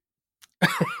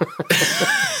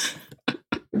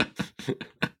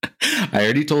 I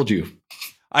already told you.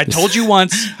 I told you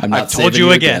once. I've told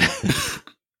you again.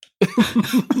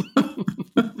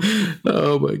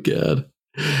 Oh my God.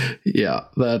 Yeah,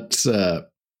 that's I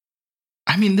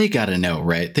mean, they gotta know,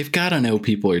 right? They've gotta know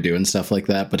people are doing stuff like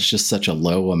that, but it's just such a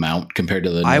low amount compared to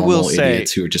the normal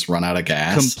idiots who just run out of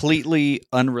gas. Completely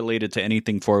unrelated to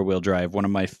anything four-wheel drive. One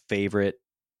of my favorite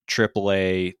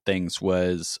AAA things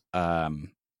was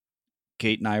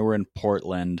Kate and I were in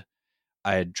Portland.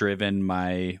 I had driven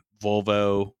my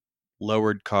Volvo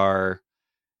lowered car.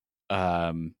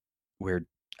 We're,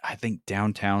 I think,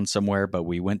 downtown somewhere, but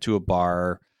we went to a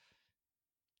bar,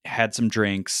 had some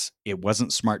drinks. It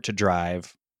wasn't smart to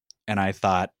drive. And I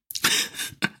thought,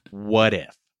 what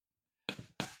if?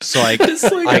 So I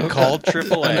called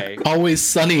AAA. Always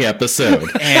Sunny episode.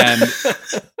 And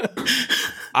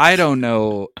I don't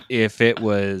know if it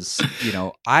was,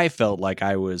 I felt like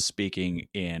I was speaking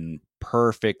in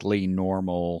perfectly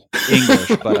normal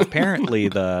English, but apparently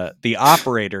the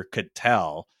operator could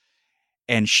tell.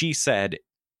 And she said,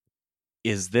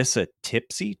 is this a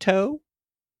Tipsy Tow?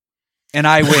 And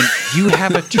I went, you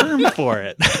have a term for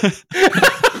it.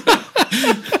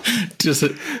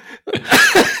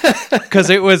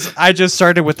 Because I just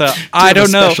started with I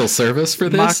don't know. Special service for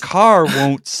this? My car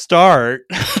won't start.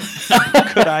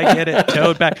 Could I get it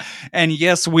towed back? And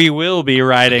yes, we will be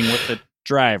riding with the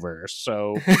driver.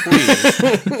 So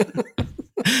please.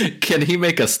 Can he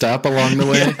make a stop along the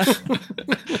way?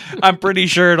 I'm pretty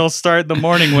sure it'll start in the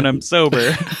morning when I'm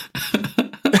sober.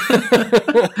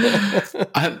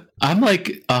 I'm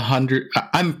like 100.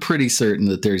 I'm pretty certain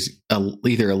that there's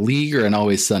either a League or an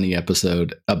Always Sunny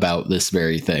episode about this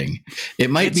very thing. It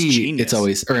might be. Genius. It's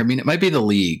always, or I mean, it might be the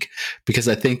League because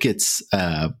I think it's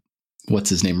what's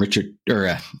his name, Richard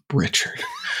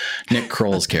Nick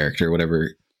Kroll's character,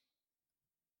 whatever.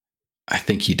 I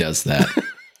think he does that.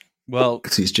 Well,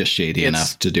 because he's just shady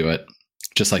enough to do it,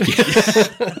 just like you.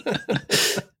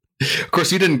 Of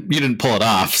course, you didn't pull it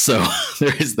off, so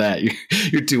there is that.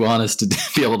 You're too honest to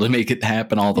be able to make it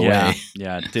happen all the way.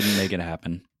 Yeah, didn't make it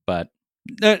happen, but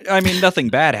I mean, nothing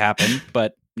bad happened,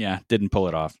 but yeah, didn't pull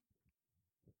it off.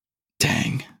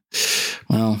 Dang.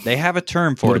 Well, they have a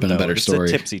term for it. Been though. A better it's story.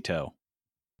 A Tipsy Tow.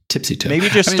 Tipsy Tow. Maybe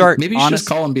just start. Maybe you should just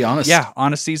call and be honest. Yeah,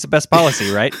 honesty's the best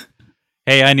policy, right?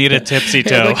 Hey, I need a Tipsy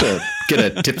Tow. I'd like to get a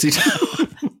Tipsy Tow.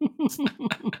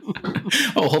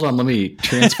 Oh, hold on. Let me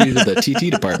transfer you to the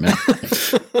TT department.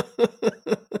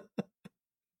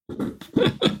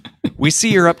 We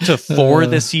see you're up to 4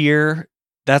 this year.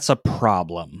 That's a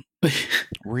problem.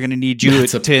 We're going to need you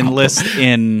to enlist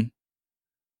in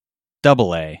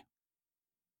AA.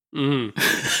 Mm.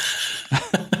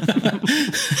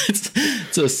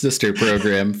 It's a sister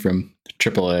program from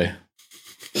AAA.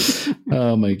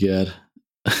 Oh my god.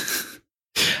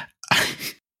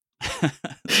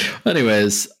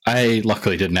 Anyways, I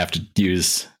luckily didn't have to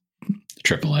use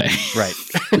AAA. Right.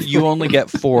 You only get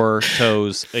 4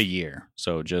 tows a year.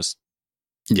 So just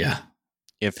Yeah.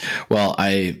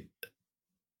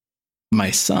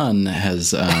 My son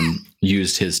has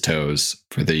used his toes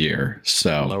for the year.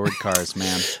 So lowered cars,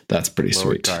 man. That's pretty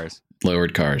sweet.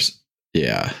 Lowered cars.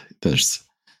 Yeah. There's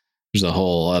a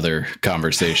whole other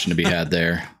conversation to be had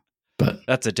there. But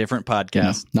that's a different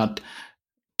podcast. Not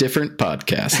different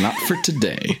podcast, not for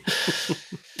today.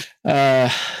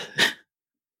 I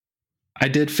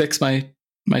did fix my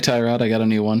tie rod. I got a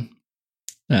new one.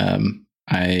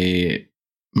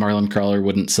 Marlin Crawler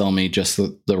wouldn't sell me just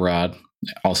the rod.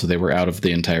 Also, they were out of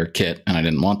the entire kit, and I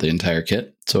didn't want the entire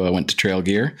kit. So I went to Trail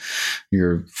Gear,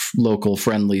 your local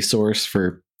friendly source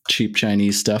for cheap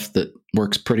Chinese stuff that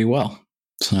works pretty well.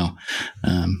 So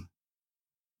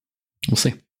we'll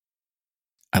see.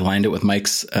 I lined it with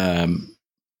Mike's.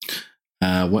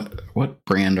 What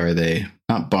brand are they?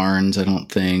 Not Barnes, I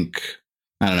don't think.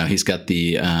 I don't know. He's got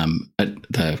the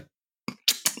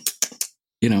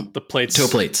plates. Toe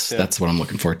plates. Yeah. That's what I'm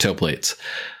looking for. Toe plates.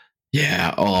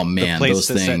 Yeah. Oh man, those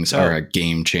things are a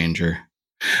game changer.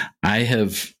 I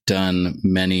have done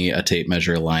many a tape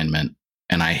measure alignment,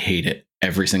 and I hate it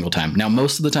every single time. Now,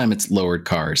 most of the time it's lowered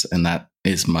cars, and that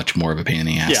is much more of a pain in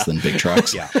the ass than big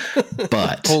trucks. Yeah.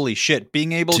 But holy shit,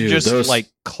 being able to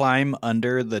just climb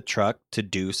under the truck to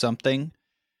do something.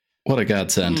 What a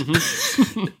godsend.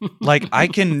 Mm-hmm. I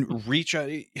can reach out.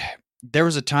 There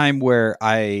was a time where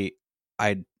I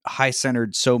high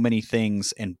centered so many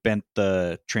things and bent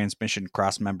the transmission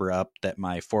cross member up that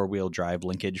my 4-wheel drive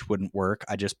linkage wouldn't work.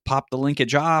 I just popped the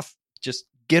linkage off, just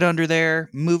get under there,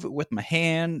 move it with my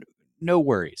hand. No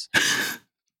worries.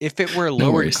 If it were a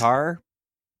lowered car,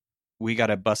 we got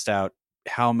to bust out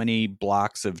how many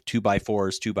blocks of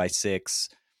 2x4s, 2x6,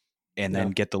 and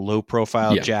then get the low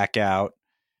profile jack out.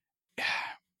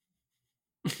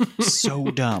 So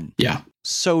dumb. Yeah.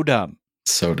 So dumb.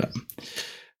 So dumb.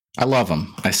 I love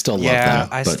them. I still love them.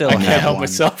 I can't help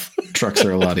myself. Trucks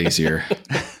are a lot easier.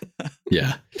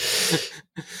 Yeah.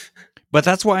 But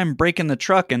that's why I'm breaking the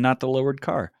truck and not the lowered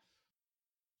car.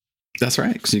 That's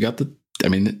right. Because you got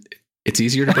it's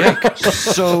easier to break.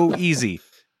 So easy.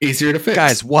 Easier to fix.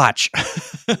 Guys, watch.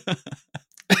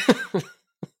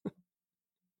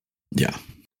 Yeah.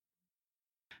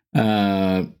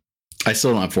 I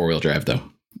still don't have 4-wheel drive though.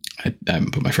 I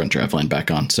haven't put my front drive line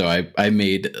back on. So I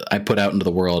put out into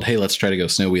the world, hey, let's try to go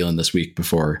snow wheeling this week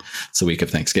before it's the week of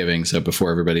Thanksgiving. So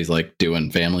before everybody's doing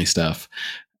family stuff.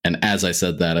 And as I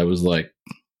said that, I was like,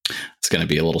 it's going to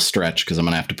be a little stretch because I'm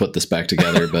going to have to put this back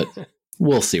together, but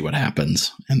we'll see what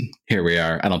happens. And here we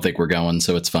are. I don't think we're going,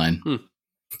 so it's fine.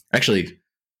 Actually,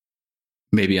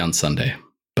 maybe on Sunday,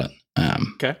 but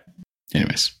okay.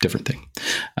 Anyways, different thing.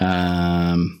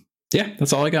 Yeah,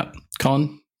 that's all I got.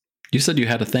 Colin, you said you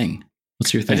had a thing.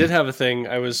 What's your thing? I did have a thing.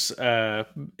 It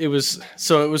was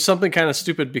something kind of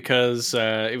stupid because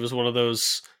it was one of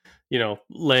those,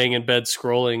 laying in bed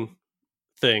scrolling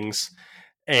things.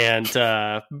 And,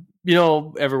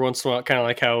 every once in a while, kind of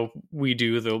like how we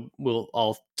do,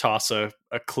 I'll toss a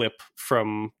clip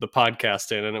from the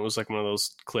podcast in, and it was like one of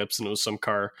those clips, and it was some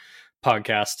car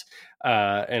podcast.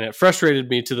 And it frustrated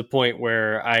me to the point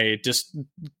where I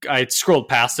scrolled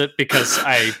past it because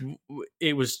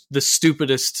it was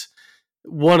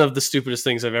one of the stupidest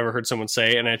things I've ever heard someone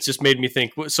say. And it just made me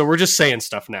think, so we're just saying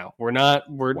stuff now. Wow.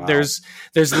 There's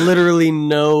literally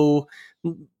no,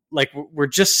 we're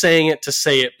just saying it to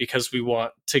say it because we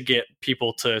want to get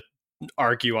people to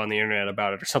argue on the internet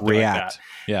about it or something like that.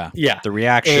 Yeah. The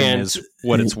reaction is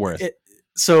what it's worth.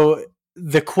 So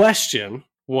the question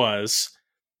was,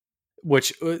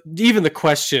 which even the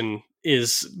question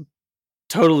is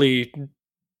totally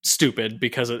stupid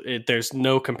because there's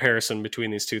no comparison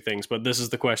between these two things. But this is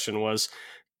the question: was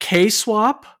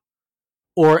K-swap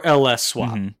or LS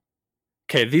swap? Mm-hmm.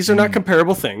 Okay, these are not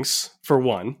comparable things. For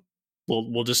one,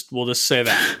 we'll just say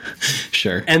that.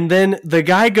 Sure. And then the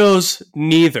guy goes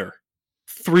neither.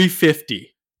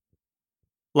 350,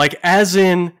 as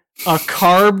in a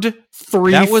carbed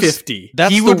 350.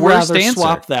 That's he the would worst rather answer.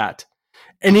 swap that.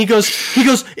 And he goes,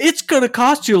 it's going to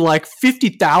cost you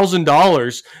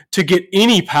 $50,000 to get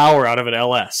any power out of an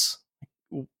LS.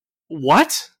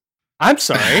 What? I'm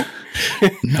sorry.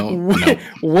 No.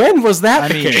 When was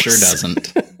that the case? Sure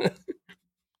doesn't.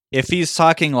 If he's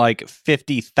talking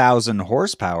 50,000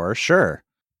 horsepower, sure.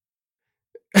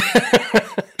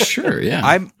 Sure,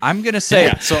 yeah. I'm gonna say.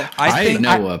 Yeah, so I think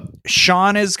know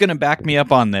Sean is gonna back me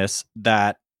up on this.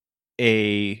 That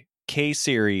a K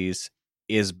series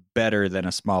is better than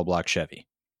a small block Chevy.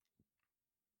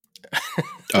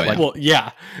 Oh, yeah. Well,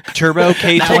 yeah. Turbo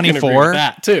K24.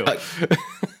 That too.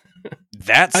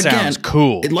 That sounds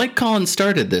cool. Like Colin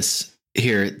started this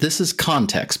here. This is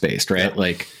context based, right? Yeah.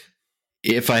 Like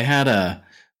if I had a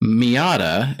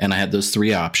Miata and I had those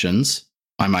three options,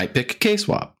 I might pick a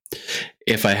K-swap.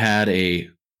 If I had a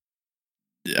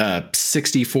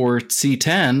 64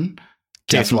 C10,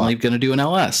 definitely going to do an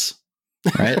LS.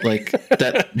 Right? Like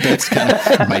that's kind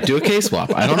of, might do a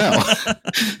K-swap. I don't know.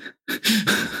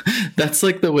 That's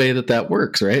like the way that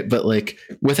works, right? But like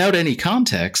without any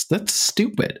context, that's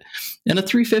stupid. And a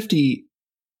 350,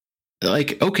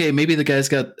 like, okay, maybe the guy's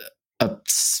got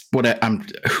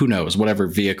who knows, whatever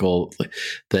vehicle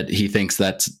that he thinks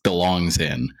that belongs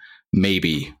in,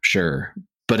 maybe, sure.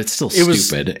 But it's still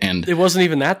stupid. And it wasn't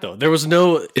even that though. There was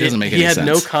no, it doesn't make any sense. He had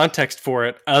no context for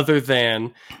it other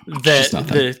than that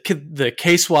the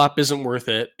K-swap isn't worth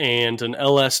it and an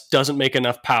LS doesn't make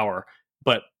enough power.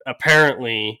 But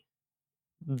apparently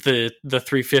the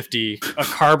 350, a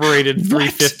carbureted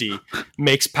 350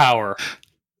 makes power.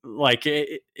 Like,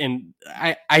 and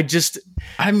I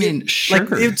mean, sure.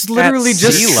 Like, it's literally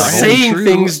just saying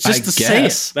things just to say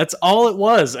it. That's all it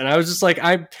was. And I was just like,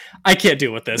 I can't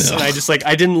deal with this. No. And I just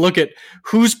I didn't look at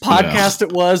whose podcast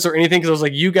it was or anything. Cause I was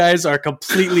like, you guys are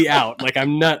completely out. Like,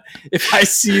 I'm not, if I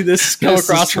see this come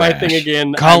across my thing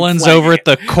again, Colin's over at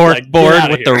the cork board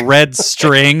with the red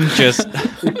string. Just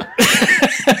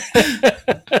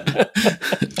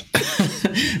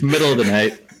middle of the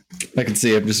night. I can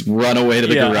see him just run away to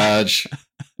the garage.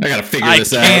 I gotta figure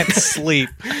this out. I can't sleep.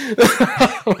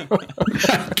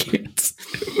 I can't.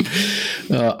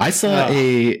 I saw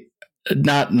a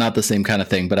not the same kind of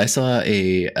thing, but I saw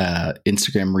a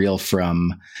Instagram reel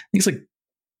from, I think it's like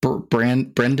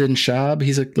Brendan Schaub.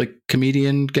 He's a like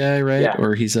comedian guy, right? Yeah.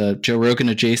 Or he's a Joe Rogan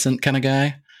adjacent kind of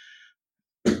guy.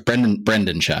 Brendan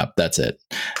Schaub. That's it.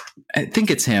 I think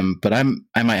it's him, but I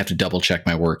might have to double check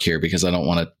my work here because I don't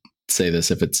want to say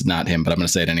this if it's not him, but I'm going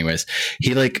to say it anyways.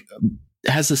 He like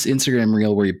has this Instagram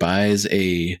reel where he buys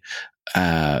a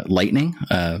Lightning,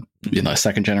 a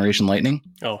second generation Lightning.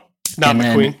 Oh, not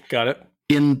McQueen. Got it.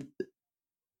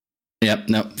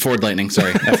 Ford Lightning.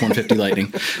 Sorry, F-150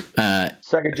 Lightning.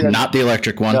 Second gen, not the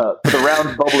electric one. The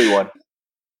round bubbly one.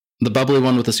 The bubbly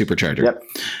one with the supercharger. Yep.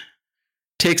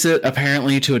 Takes it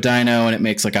apparently to a dyno and it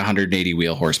makes like 180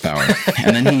 wheel horsepower.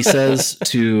 And then he says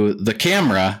to the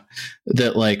camera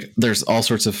that like there's all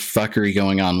sorts of fuckery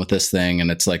going on with this thing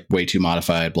and it's like way too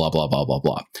modified, blah, blah, blah, blah,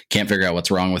 blah. Can't figure out what's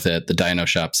wrong with it. The dyno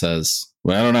shop says,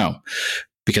 well, I don't know,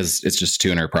 because it's just a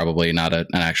tuner, probably not an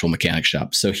actual mechanic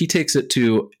shop. So he takes it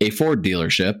to a Ford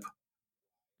dealership.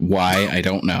 Why? I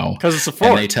don't know. Because it's a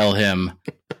Ford. And they tell him,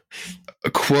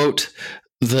 quote,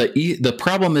 the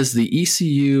problem is the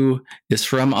ECU is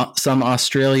from some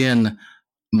Australian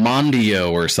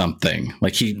Mondio or something.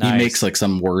 Like he makes like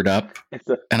some word up,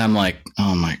 and I'm like,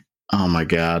 oh my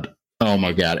god.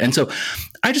 And so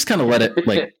I just kind of let it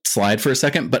like slide for a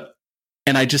second,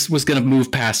 and I just was going to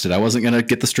move past it. I wasn't going to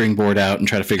get the string board out and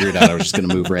try to figure it out. I was just going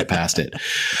to move right past it.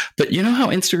 But you know how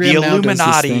Instagram now does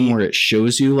this thing where it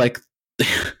shows you like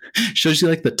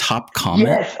the top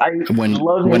comment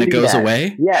when it goes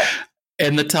away. Yes.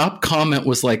 And the top comment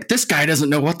was like, this guy doesn't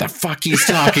know what the fuck he's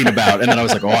talking about. And then I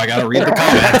was like, oh, I got to read the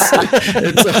comments.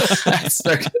 And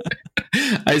so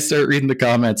I start reading the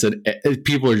comments and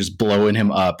people are just blowing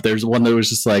him up. There's one that was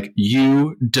just like,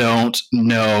 you don't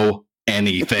know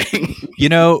anything.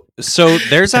 So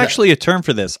there's actually a term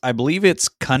for this. I believe it's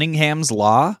Cunningham's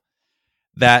law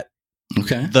that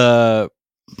the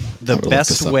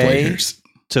best way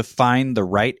to find the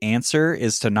right answer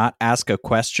is to not ask a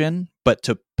question, but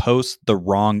to post the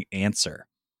wrong answer.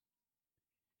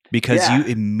 Because you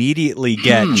immediately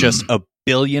get just a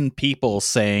billion people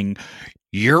saying,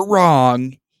 you're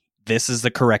wrong. This is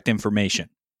the correct information.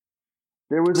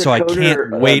 So I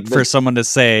can't wait for someone to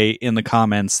say in the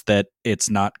comments that it's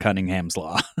not Cunningham's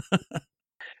law.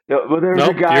 Well, there's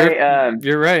a guy.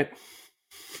 You're right.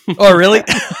 Oh, really?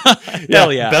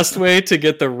 Hell yeah. Best way to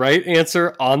get the right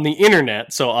answer on the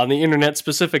internet. So on the internet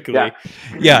specifically.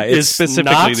 Yeah, it's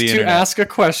specifically not the to internet. ask a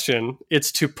question.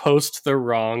 It's to post the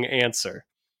wrong answer.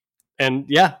 And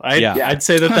I'd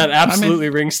say that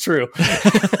absolutely rings true.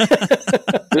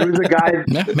 There was a guy.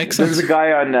 There was a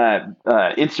guy on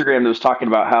Instagram that was talking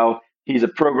about how he's a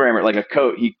programmer, like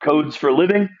he codes for a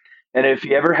living, and if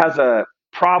he ever has a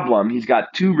problem, he's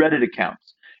got 2 Reddit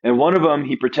accounts, and one of them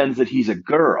he pretends that he's a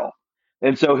girl.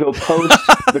 And so he'll post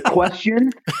the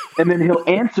question, and then he'll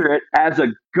answer it as a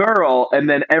girl, and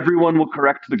then everyone will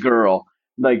correct the girl.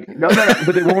 Like, no,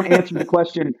 but they won't answer the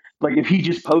question. Like, if he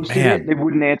just posted it, they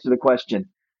wouldn't answer the question.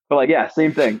 But like, yeah,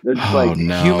 same thing. They're just like,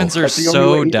 no. Humans are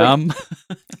so dumb.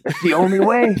 Like, that's the only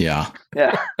way. Yeah.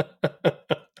 Yeah.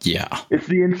 Yeah. It's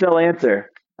the incel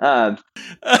answer. Oh,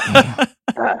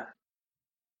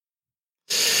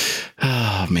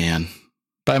 man.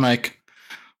 Bye, Mike.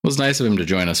 It was nice of him to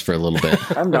join us for a little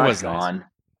bit. I'm not gone.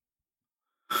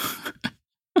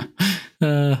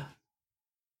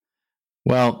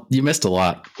 Well, you missed a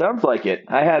lot. Sounds like it.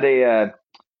 I had a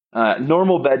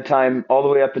normal bedtime all the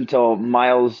way up until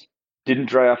Miles didn't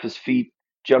dry off his feet,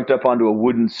 jumped up onto a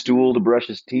wooden stool to brush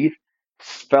his teeth,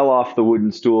 fell off the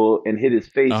wooden stool, and hit his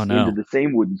face into the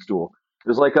same wooden stool. It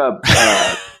was like a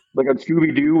like on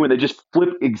Scooby-Doo when they just flip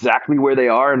exactly where they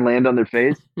are and land on their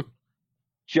face.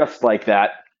 Just like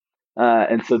that.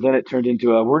 And so then it turned into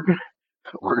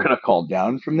we're gonna calm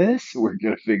down from this. We're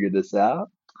gonna figure this out.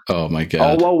 Oh my god!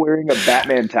 All while wearing a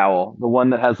Batman towel, the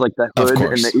one that has like the hood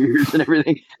and the ears and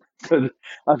everything. So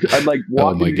I'm like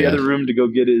walking to the other room to go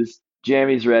get his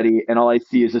jammies ready, and all I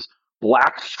see is this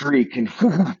black streak, and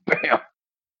bam!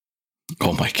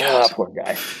 Oh my god! Poor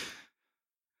guy.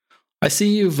 I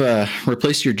see you've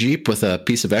replaced your Jeep with a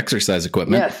piece of exercise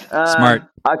equipment. Yes, smart.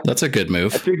 That's a good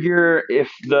move. I figure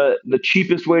if the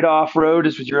cheapest way to off road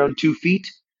is with your own 2 feet,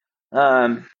 so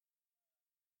I'm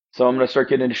going to start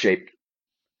getting into shape.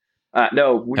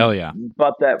 No, hell yeah!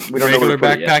 But that we don't regular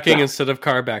backpacking instead of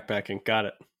car backpacking. Got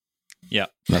it. Yeah,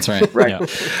 that's right. Right. Yeah.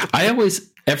 I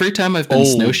always, every time I've been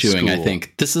snowshoeing, I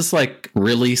think this is like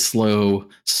really slow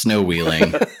snow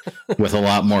wheeling with a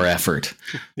lot more effort.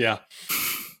 Yeah.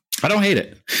 I don't hate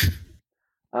it.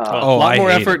 A lot more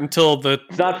effort until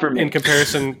it's not for me. In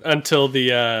comparison, until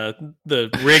the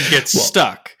rig gets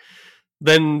stuck.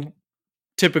 Then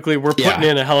typically we're putting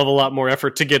in a hell of a lot more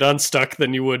effort to get unstuck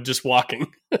than you would just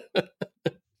walking.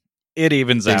 It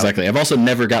evens out. Exactly. I've also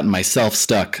never gotten myself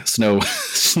stuck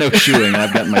snowshoeing.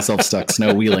 I've gotten myself stuck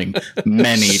snow wheeling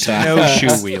many times.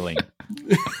 Snowshoe wheeling.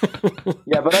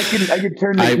 Yeah, but I can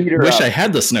turn the heater up. I wish I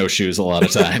had the snowshoes a lot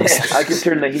of times. I can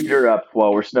turn the heater up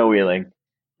while we're snow wheeling.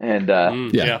 And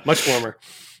yeah, much warmer.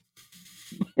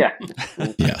 Yeah.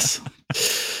 Yes.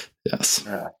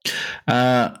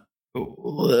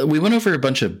 We went over a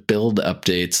bunch of build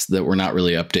updates that were not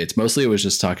really updates. Mostly it was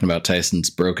just talking about Tyson's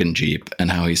broken Jeep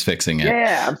and how he's fixing it.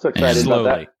 Yeah, I'm so excited about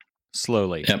that.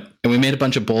 Slowly. Yep. And we made a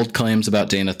bunch of bold claims about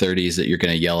Dana 30s that you're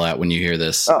going to yell at when you hear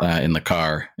this in the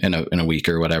car in a week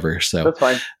or whatever. So that's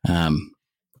fine.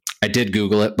 I did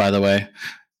Google it, by the way.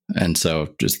 And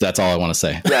so that's all I want to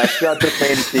say. Yeah, it's got the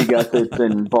same C-gussets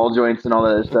and ball joints and all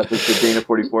that other stuff. It's the Dana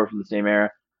 44 from the same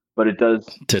era. But it does.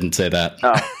 Didn't say that.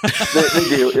 Oh, they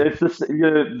do. It's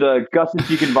the gussets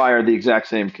you can buy are the exact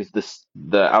same because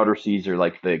the outer C's are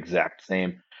like the exact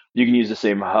same. You can use the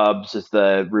same hubs as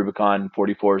the Rubicon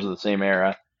 44s of the same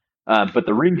era, but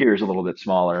the ring gear is a little bit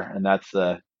smaller, and that's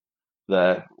the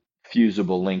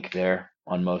fusible link there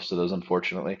on most of those,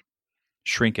 unfortunately.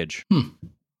 Shrinkage.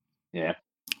 Yeah,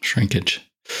 shrinkage.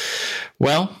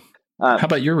 Well, how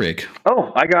about your rig?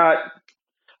 Oh, I got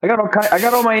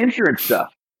all my insurance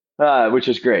stuff. Which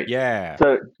is great. Yeah.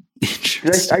 So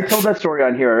I told that story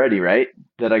on here already, right?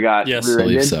 That I got. Yes, I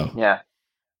believe so. Yeah.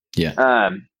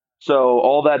 So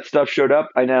all that stuff showed up.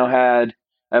 I now had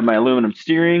my aluminum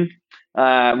steering,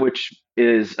 which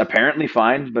is apparently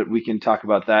fine, but we can talk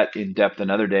about that in depth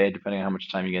another day, depending on how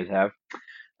much time you guys have.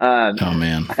 Oh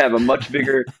man. I have a much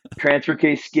bigger transfer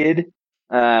case skid.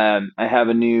 I have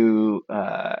a new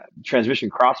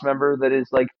transmission cross member that is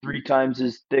like 3 times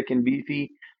as thick and beefy.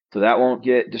 So that won't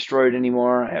get destroyed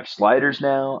anymore. I have sliders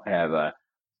now. I have a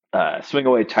swing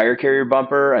away tire carrier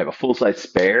bumper. I have a full size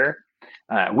spare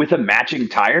with a matching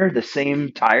tire, the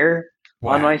same tire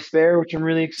on my spare, which I'm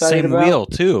really excited about. Same wheel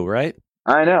too, right?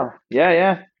 I know.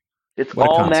 Yeah. It's what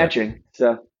all matching.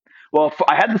 So, well,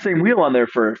 I had the same wheel on there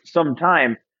for some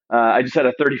time. I just had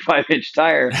a 35-inch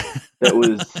tire that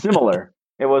was similar.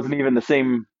 It wasn't even the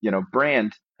same,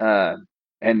 brand, and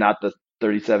not the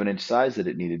 37-inch size that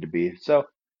it needed to be. So.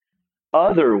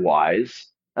 Otherwise,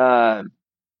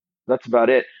 that's about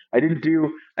it. I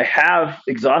have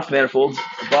exhaust manifolds.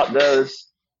 I bought those.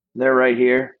 They're right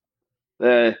here.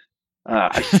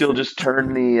 I still just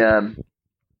turn the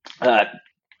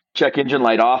check engine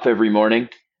light off every morning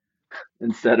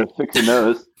instead of fixing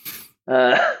those.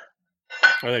 Are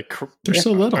they? They're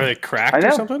so little. Are they cracked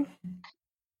or something?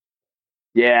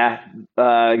 Yeah,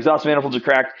 exhaust manifolds are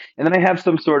cracked, and then I have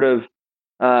some sort of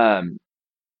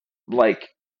like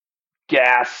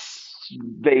gas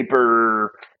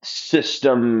vapor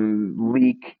system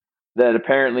leak that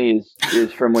apparently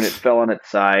is from when it fell on its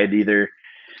side. Either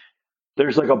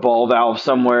there's like a ball valve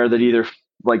somewhere that either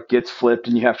like gets flipped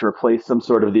and you have to replace some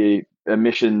sort of the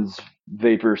emissions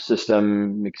vapor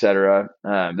system, etc.,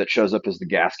 that shows up as the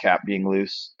gas cap being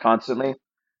loose constantly.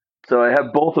 So I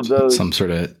have both of those. Some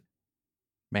sort of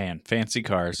fancy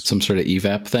cars. Some sort of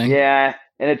evap thing. Yeah,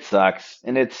 and it sucks.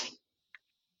 And it's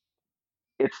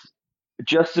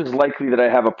just as likely that I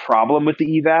have a problem with the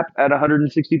evap at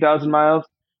 160,000 miles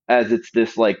as it's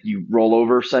this like you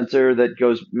rollover sensor that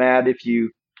goes mad if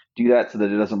you do that so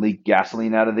that it doesn't leak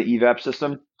gasoline out of the evap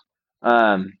system.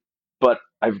 But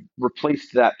I've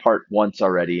replaced that part once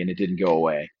already and it didn't go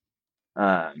away.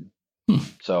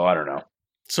 So I don't know.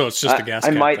 So it's just a gas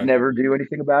cap. I might never do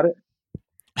anything about it.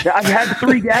 Yeah, I've had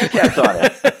 3 gas caps on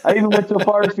it. I even went so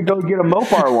far as to go get a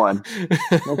Mopar one.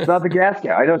 It's not the gas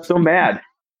cap. I know, it's so mad.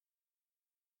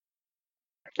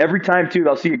 Every time, too,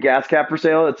 I'll see a gas cap for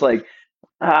sale. It's like,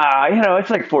 it's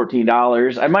like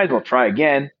 $14. I might as well try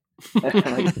again. And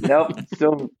I'm like, nope,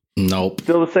 still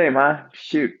the same, huh?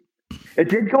 Shoot. It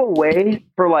did go away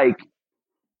for like,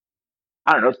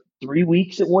 I don't know, 3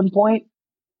 weeks at one point.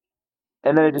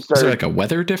 And then it just started. Is there like a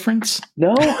weather difference?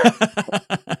 No.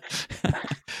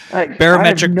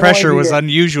 Barometric pressure was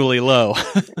unusually low.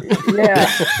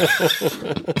 Yeah.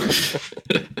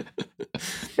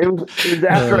 It was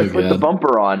after I put the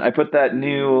bumper on. I put that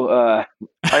new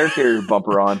tire carrier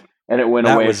bumper on, and it went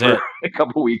away for a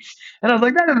couple weeks. And I was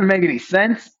like, that doesn't make any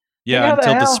sense. Yeah,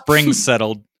 until the springs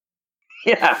settled.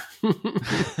 Yeah.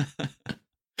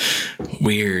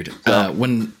 Weird.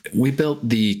 When we built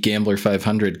the Gambler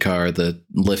 500 car, the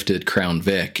lifted Crown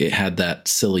Vic, it had that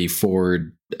silly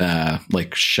Ford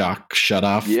like shock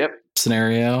shutoff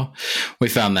scenario. We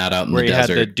found that out in the desert.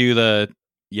 Where you had to do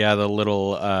the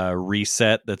little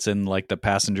reset that's in like the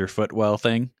passenger footwell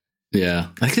thing. Yeah.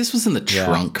 I think this was in the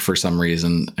trunk for some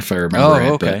reason, if I remember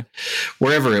right. Okay. But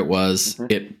wherever it was,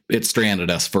 it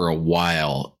stranded us for a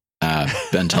while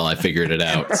until I figured it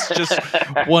out. It's just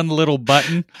one little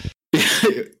button.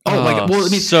 Oh my God. Well, I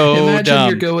mean, so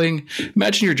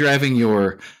imagine you're driving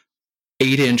your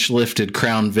 8-inch lifted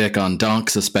Crown Vic on donk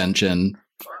suspension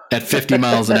at 50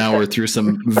 miles an hour through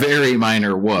some very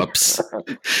minor whoops.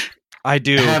 I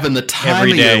do. Having the time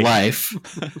of your life,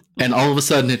 and all of a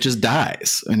sudden it just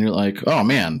dies. And you're like, oh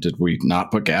man, did we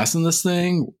not put gas in this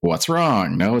thing? What's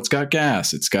wrong? No, it's got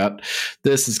gas. It's got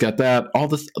this, it's got that. All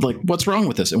the what's wrong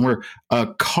with this? And we're a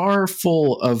car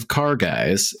full of car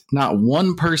guys. Not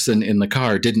one person in the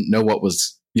car didn't know what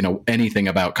was, anything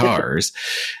about cars.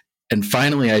 And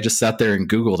finally, I just sat there and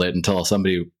Googled it until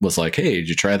somebody was like, hey, did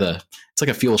you try it's like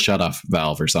a fuel shutoff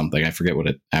valve or something. I forget what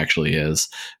it actually is.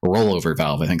 A rollover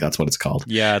valve. I think that's what it's called.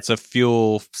 Yeah, it's a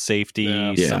fuel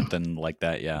safety, something like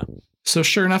that. Yeah. So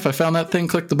sure enough, I found that thing,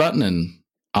 clicked the button, and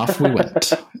off we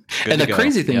went. And the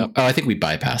crazy thing, I think we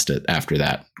bypassed it after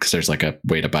that because there's like a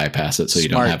way to bypass it so you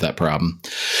don't have that problem.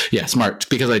 Yeah, smart.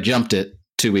 Because I jumped it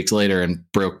 2 weeks later and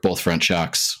broke both front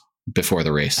shocks before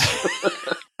the race.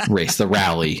 The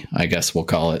rally, I guess we'll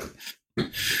call it.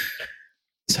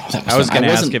 So I was going to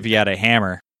ask if you had a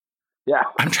hammer. Yeah,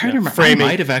 I'm trying to remember. I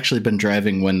might have actually been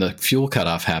driving when the fuel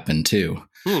cutoff happened too.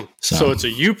 So it's a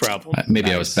you problem.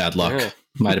 Maybe I was bad luck. Yeah.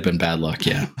 Might have been bad luck.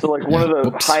 Yeah. So like one of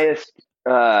the highest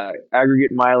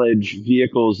aggregate mileage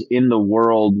vehicles in the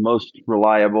world, most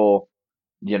reliable,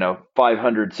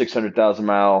 500, 600,000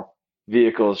 mile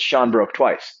vehicles. Sean broke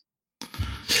twice.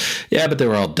 Yeah, but they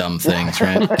were all dumb things,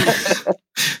 right?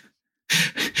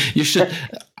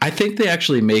 I think they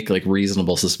actually make like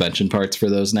reasonable suspension parts for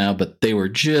those now, but they were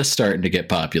just starting to get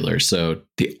popular. So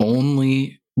the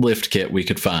only lift kit we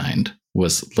could find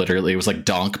was literally, it was like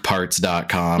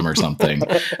donkparts.com or something.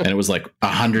 And it was like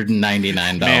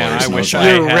 $199. Man, I wish I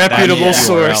had a reputable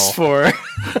source for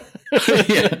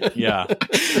yeah.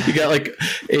 You got like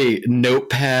a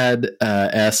notepad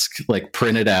esque like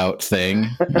printed out thing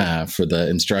for the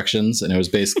instructions, and it was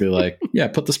basically like,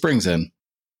 put the springs in.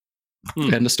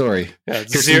 End of story. Yeah,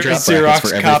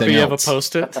 Xerox copy of a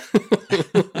Post-it.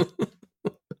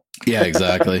 Yeah,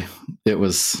 exactly. It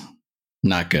was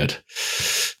not good.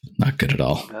 Not good at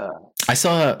all. I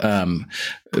saw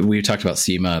we talked about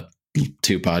SEMA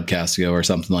 2 podcasts ago or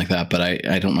something like that, but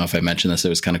I don't know if I mentioned this. It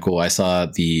was kind of cool. I saw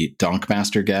the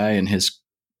Donkmaster guy and his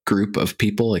group of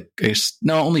people,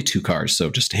 only 2 cars, so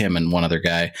just him and one other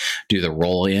guy, do the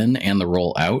roll in and the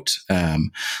roll out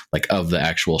of the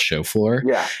actual show floor.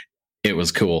 Yeah, it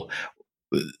was cool.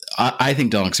 I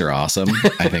think donks are awesome.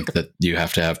 I think that you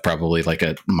have to have probably like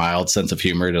a mild sense of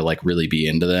humor to like really be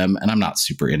into them, and I'm not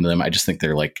super into them. I just think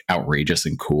they're like outrageous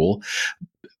and cool.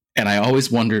 And I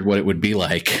always wondered what it would be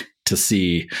like to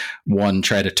see one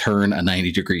try to turn a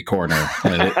 90-degree corner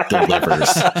and it delivers.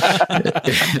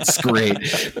 It's great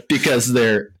because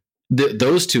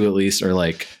those two at least are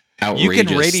like outrageous. You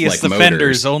can radius like the motors.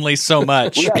 fenders only so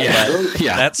much. Yeah.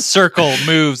 That circle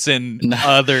moves in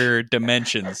other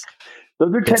dimensions.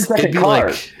 Those are 10-second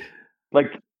cars.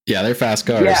 Yeah, they're fast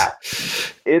cars. Yeah,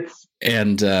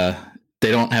 and they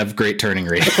don't have great turning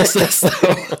radiuses.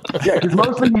 Yeah, because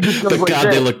mostly you just go but like God,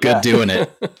 this. they look good doing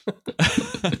it.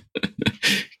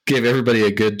 Give everybody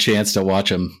a good chance to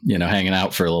watch them, hanging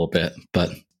out for a little bit.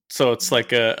 But so it's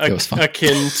like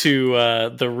akin to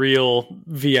the real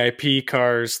VIP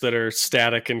cars that are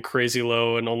static and crazy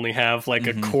low and only have like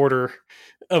a quarter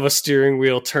of a steering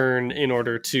wheel turn in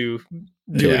order to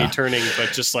do any turning,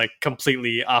 but just like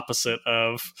completely opposite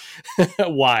of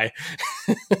why.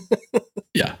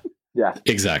 Yeah,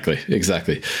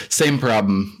 exactly. Same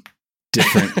problem,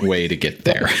 different way to get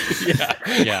there.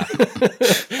 Yeah.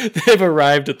 They've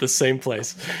arrived at the same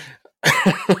place.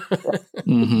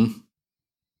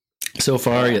 So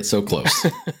far, yet so close.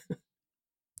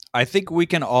 I think we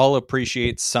can all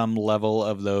appreciate some level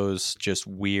of those just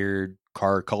weird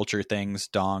car culture things,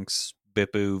 donks,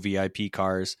 Bipu, VIP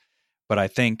cars. But I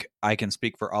think I can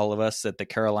speak for all of us that the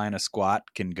Carolina Squat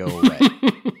can go away.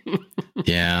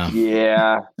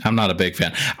 Yeah. I'm not a big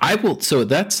fan. I will. So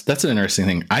that's an interesting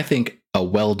thing. I think a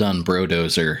well done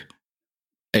bro-dozer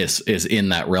is in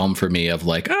that realm for me of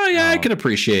like, I can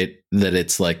appreciate that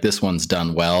it's like this one's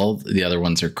done well. The other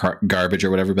ones are garbage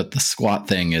or whatever. But the squat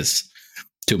thing is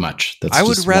too much. I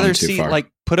would rather see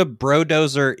like put a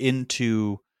bro-dozer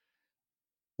into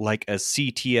like a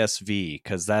CTSV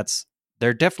because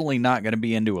they're definitely not going to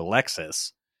be into a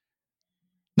Lexus.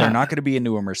 They're not going to be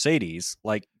into a Mercedes.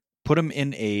 Like, put them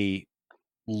in a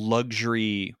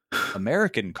luxury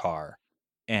American car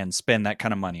and spend that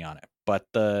kind of money on it. But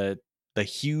the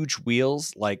huge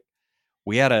wheels, like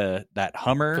we had that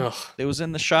Hummer that was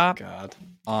in the shop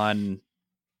on.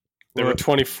 There were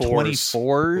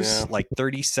 24s, like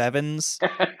 37s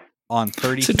on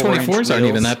 34. So 24s aren't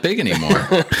even that big anymore.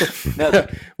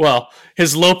 Well,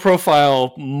 his low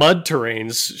profile mud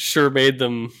terrains sure made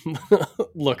them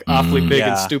look awfully big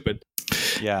and stupid.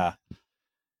 Yeah.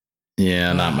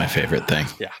 Yeah, not my favorite thing.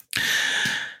 Yeah.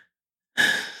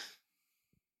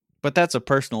 But that's a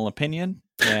personal opinion,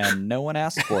 and no one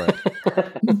asked for it.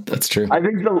 That's true. I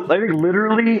think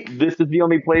literally this is the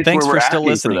only place Thanks where we're for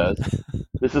still asking listening. for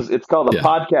this. It's called a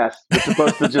podcast. We're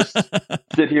supposed to just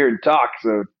sit here and talk.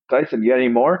 So Tyson, you got any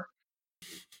more?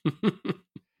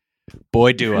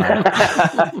 Boy, do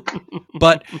I.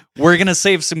 But we're going to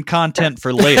save some content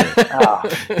for later.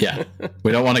 Yeah.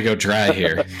 We don't want to go dry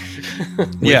here.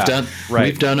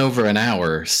 We've done over an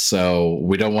hour, so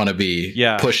we don't want to be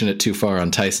pushing it too far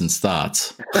on Tyson's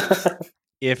thoughts.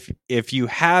 If you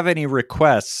have any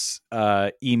requests,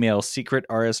 email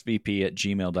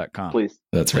secretrsvp@gmail.com. Please.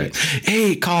 That's right.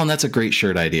 Hey, Colin, that's a great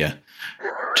shirt idea.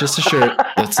 Just a shirt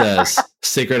that says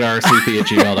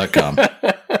secretrsvp@gmail.com.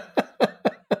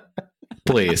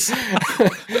 Please.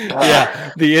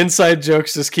 Yeah, the inside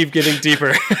jokes just keep getting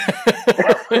deeper.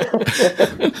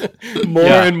 More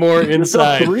and more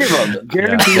inside. 3 of them.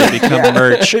 Guaranteed. They become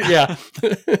merch. Yeah.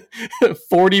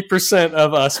 40%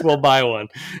 of us will buy one.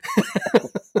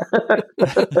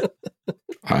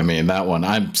 I mean, that one,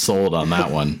 I'm sold on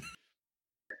that one.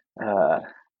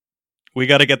 We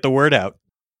got to get the word out.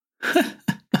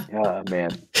 Oh,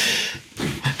 man.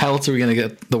 How else are we going to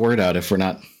get the word out if we're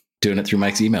not doing it through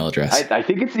Mike's email address? I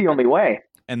think it's the only way.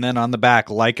 And then on the back,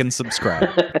 like and subscribe.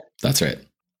 That's right.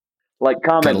 Like,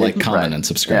 comment, comment, and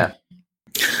subscribe.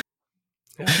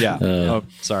 Yeah. Oh,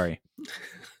 sorry.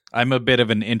 I'm a bit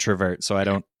of an introvert, so I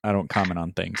don't comment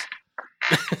on things.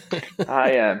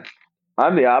 I am.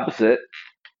 I'm the opposite.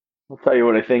 I'll tell you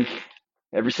what I think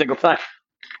every single time.